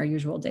our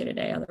usual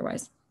day-to-day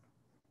otherwise.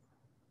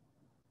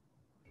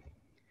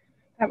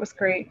 That was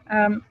great.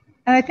 And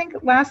I think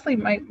lastly,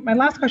 my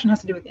last question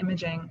has to do with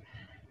imaging.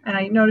 And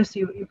I noticed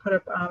you put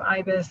up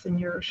IBIS and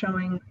you're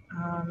showing,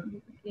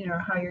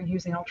 how you're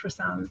using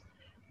ultrasound.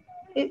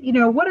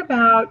 What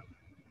about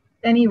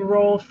any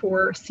role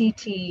for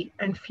CT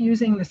and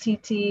fusing the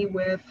CT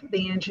with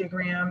the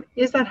angiogram?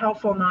 Is that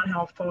helpful, not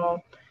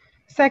helpful?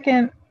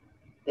 Second,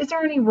 is there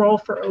any role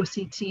for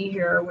OCT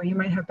here where you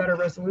might have better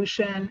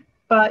resolution,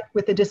 but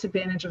with the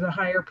disadvantage of the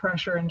higher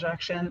pressure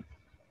injection?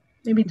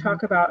 Maybe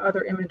talk about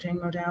other imaging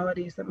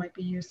modalities that might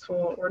be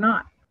useful or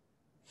not.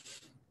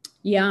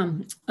 Yeah,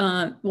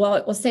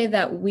 well, we'll say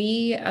that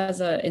we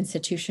as an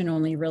institution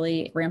only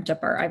really ramped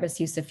up our IBIS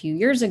use a few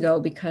years ago,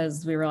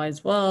 because we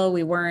realized, well,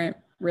 we weren't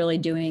really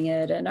doing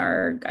it. And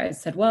our guys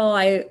said, well,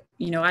 I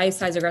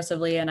size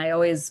aggressively and I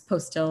always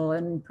post-DIL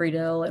and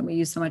pre-DIL, and we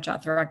use so much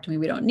atherectomy,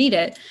 we don't need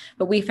it.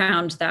 But we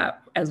found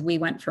that as we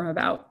went from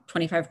about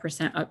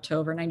 25% up to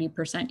over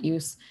 90%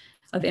 use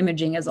of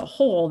imaging as a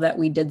whole, that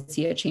we did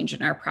see a change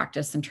in our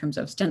practice in terms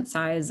of stent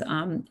size.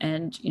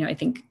 And, I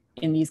think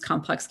in these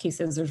complex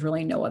cases, there's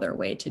really no other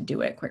way to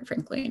do it, quite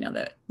frankly, now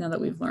that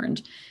we've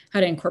learned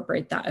how to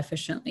incorporate that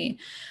efficiently.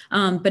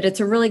 But it's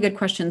a really good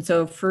question.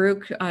 So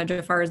Farouk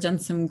Jafar has done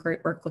some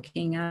great work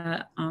looking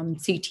at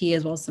CT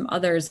as well as some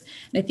others.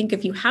 And I think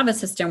if you have a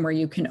system where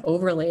you can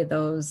overlay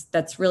those,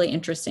 that's really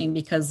interesting,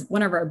 because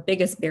one of our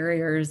biggest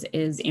barriers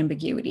is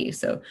ambiguity.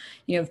 So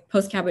you have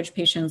post-CABG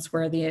patients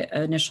where the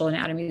initial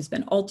anatomy has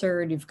been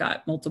altered, you've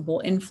got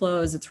multiple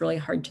inflows, it's really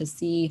hard to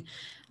see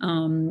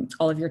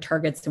all of your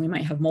targets, and we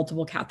might have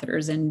multiple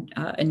catheters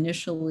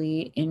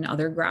initially in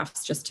other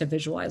grafts just to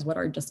visualize what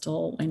our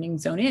distal landing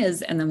zone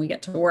is, and then we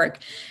get to work.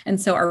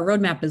 And so our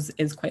roadmap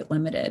is quite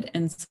limited.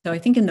 And so I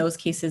think in those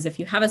cases, if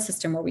you have a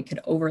system where we could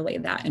overlay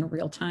that in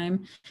real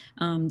time,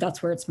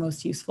 that's where it's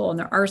most useful. And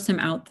there are some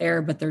out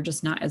there, but they're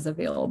just not as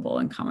available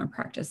in common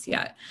practice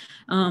yet.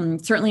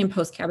 Certainly in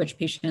post-CABG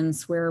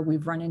patients where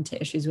we've run into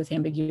issues with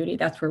ambiguity,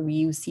 that's where we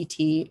use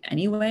CT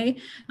anyway,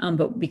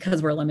 but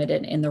because we're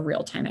limited in the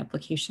real-time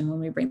application,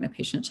 when we bring the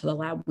patient to the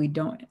lab, we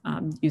don't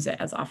use it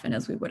as often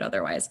as we would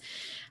otherwise.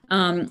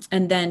 And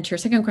then to your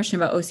second question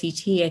about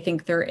OCT, I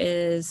think there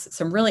is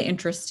some really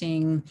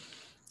interesting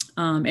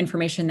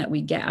information that we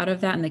get out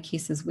of that in the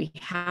cases we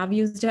have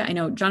used it. I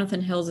know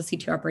Jonathan Hill's a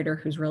CT operator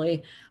who's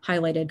really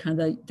highlighted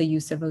kind of the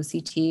use of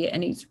OCT,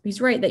 and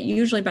he's right that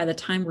usually by the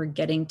time we're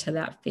getting to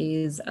that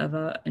phase of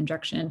a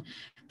injection,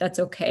 that's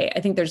okay.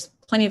 I think there's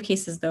plenty of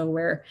cases though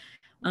where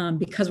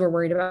because we're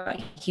worried about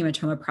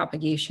hematoma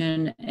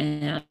propagation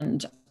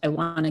and I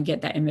want to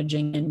get that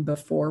imaging in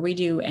before we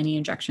do any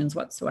injections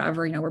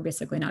whatsoever, we're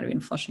basically not even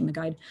flushing the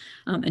guide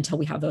until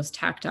we have those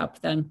tacked up,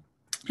 then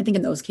I think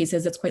in those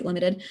cases it's quite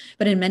limited.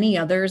 But in many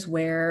others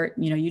where,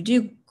 you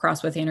do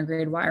cross with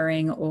antegrade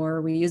wiring, or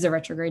we use a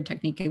retrograde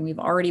technique and we've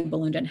already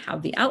ballooned and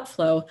have the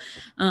outflow,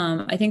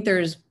 I think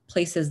there's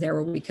places there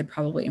where we could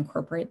probably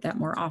incorporate that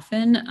more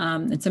often.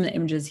 And some of the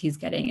images he's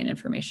getting and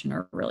information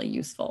are really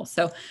useful.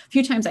 So a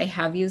few times I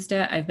have used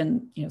it, I've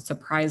been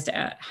surprised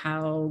at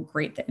how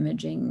great the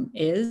imaging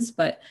is,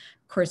 but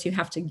of course you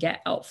have to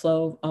get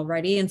outflow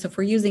already. And so if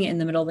we're using it in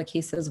the middle of the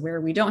cases where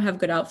we don't have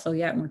good outflow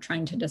yet and we're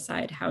trying to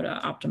decide how to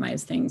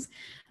optimize things,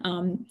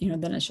 then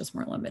it's just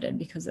more limited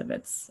because of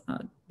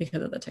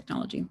the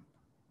technology.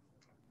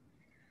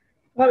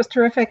 Well, that was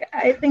terrific.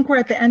 I think we're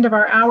at the end of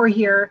our hour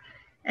here.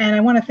 And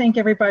I want to thank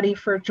everybody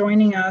for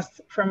joining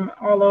us from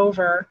all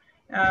over.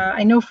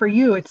 I know for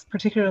you, it's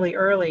particularly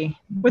early.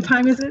 What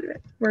time is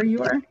it where you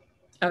are?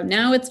 Oh,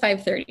 now it's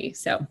 5:30.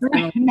 So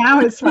now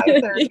it's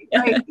 5:30. Yeah.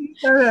 Right. You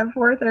started at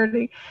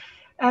 4:30.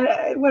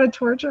 What a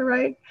torture,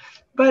 right?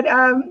 But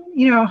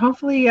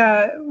hopefully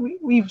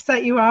we've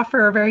set you off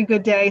for a very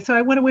good day. So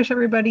I want to wish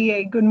everybody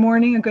a good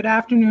morning, a good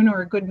afternoon,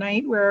 or a good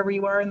night wherever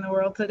you are in the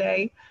world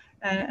today.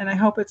 And I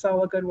hope it's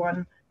all a good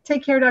one.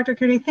 Take care, Dr.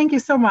 Kearney. Thank you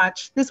so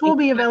much. This will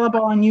be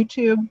available on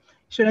YouTube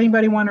should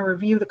anybody want to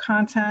review the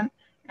content.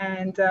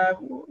 And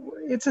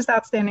it's just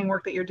outstanding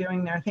work that you're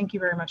doing there. Thank you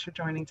very much for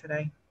joining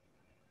today.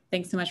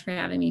 Thanks so much for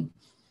having me.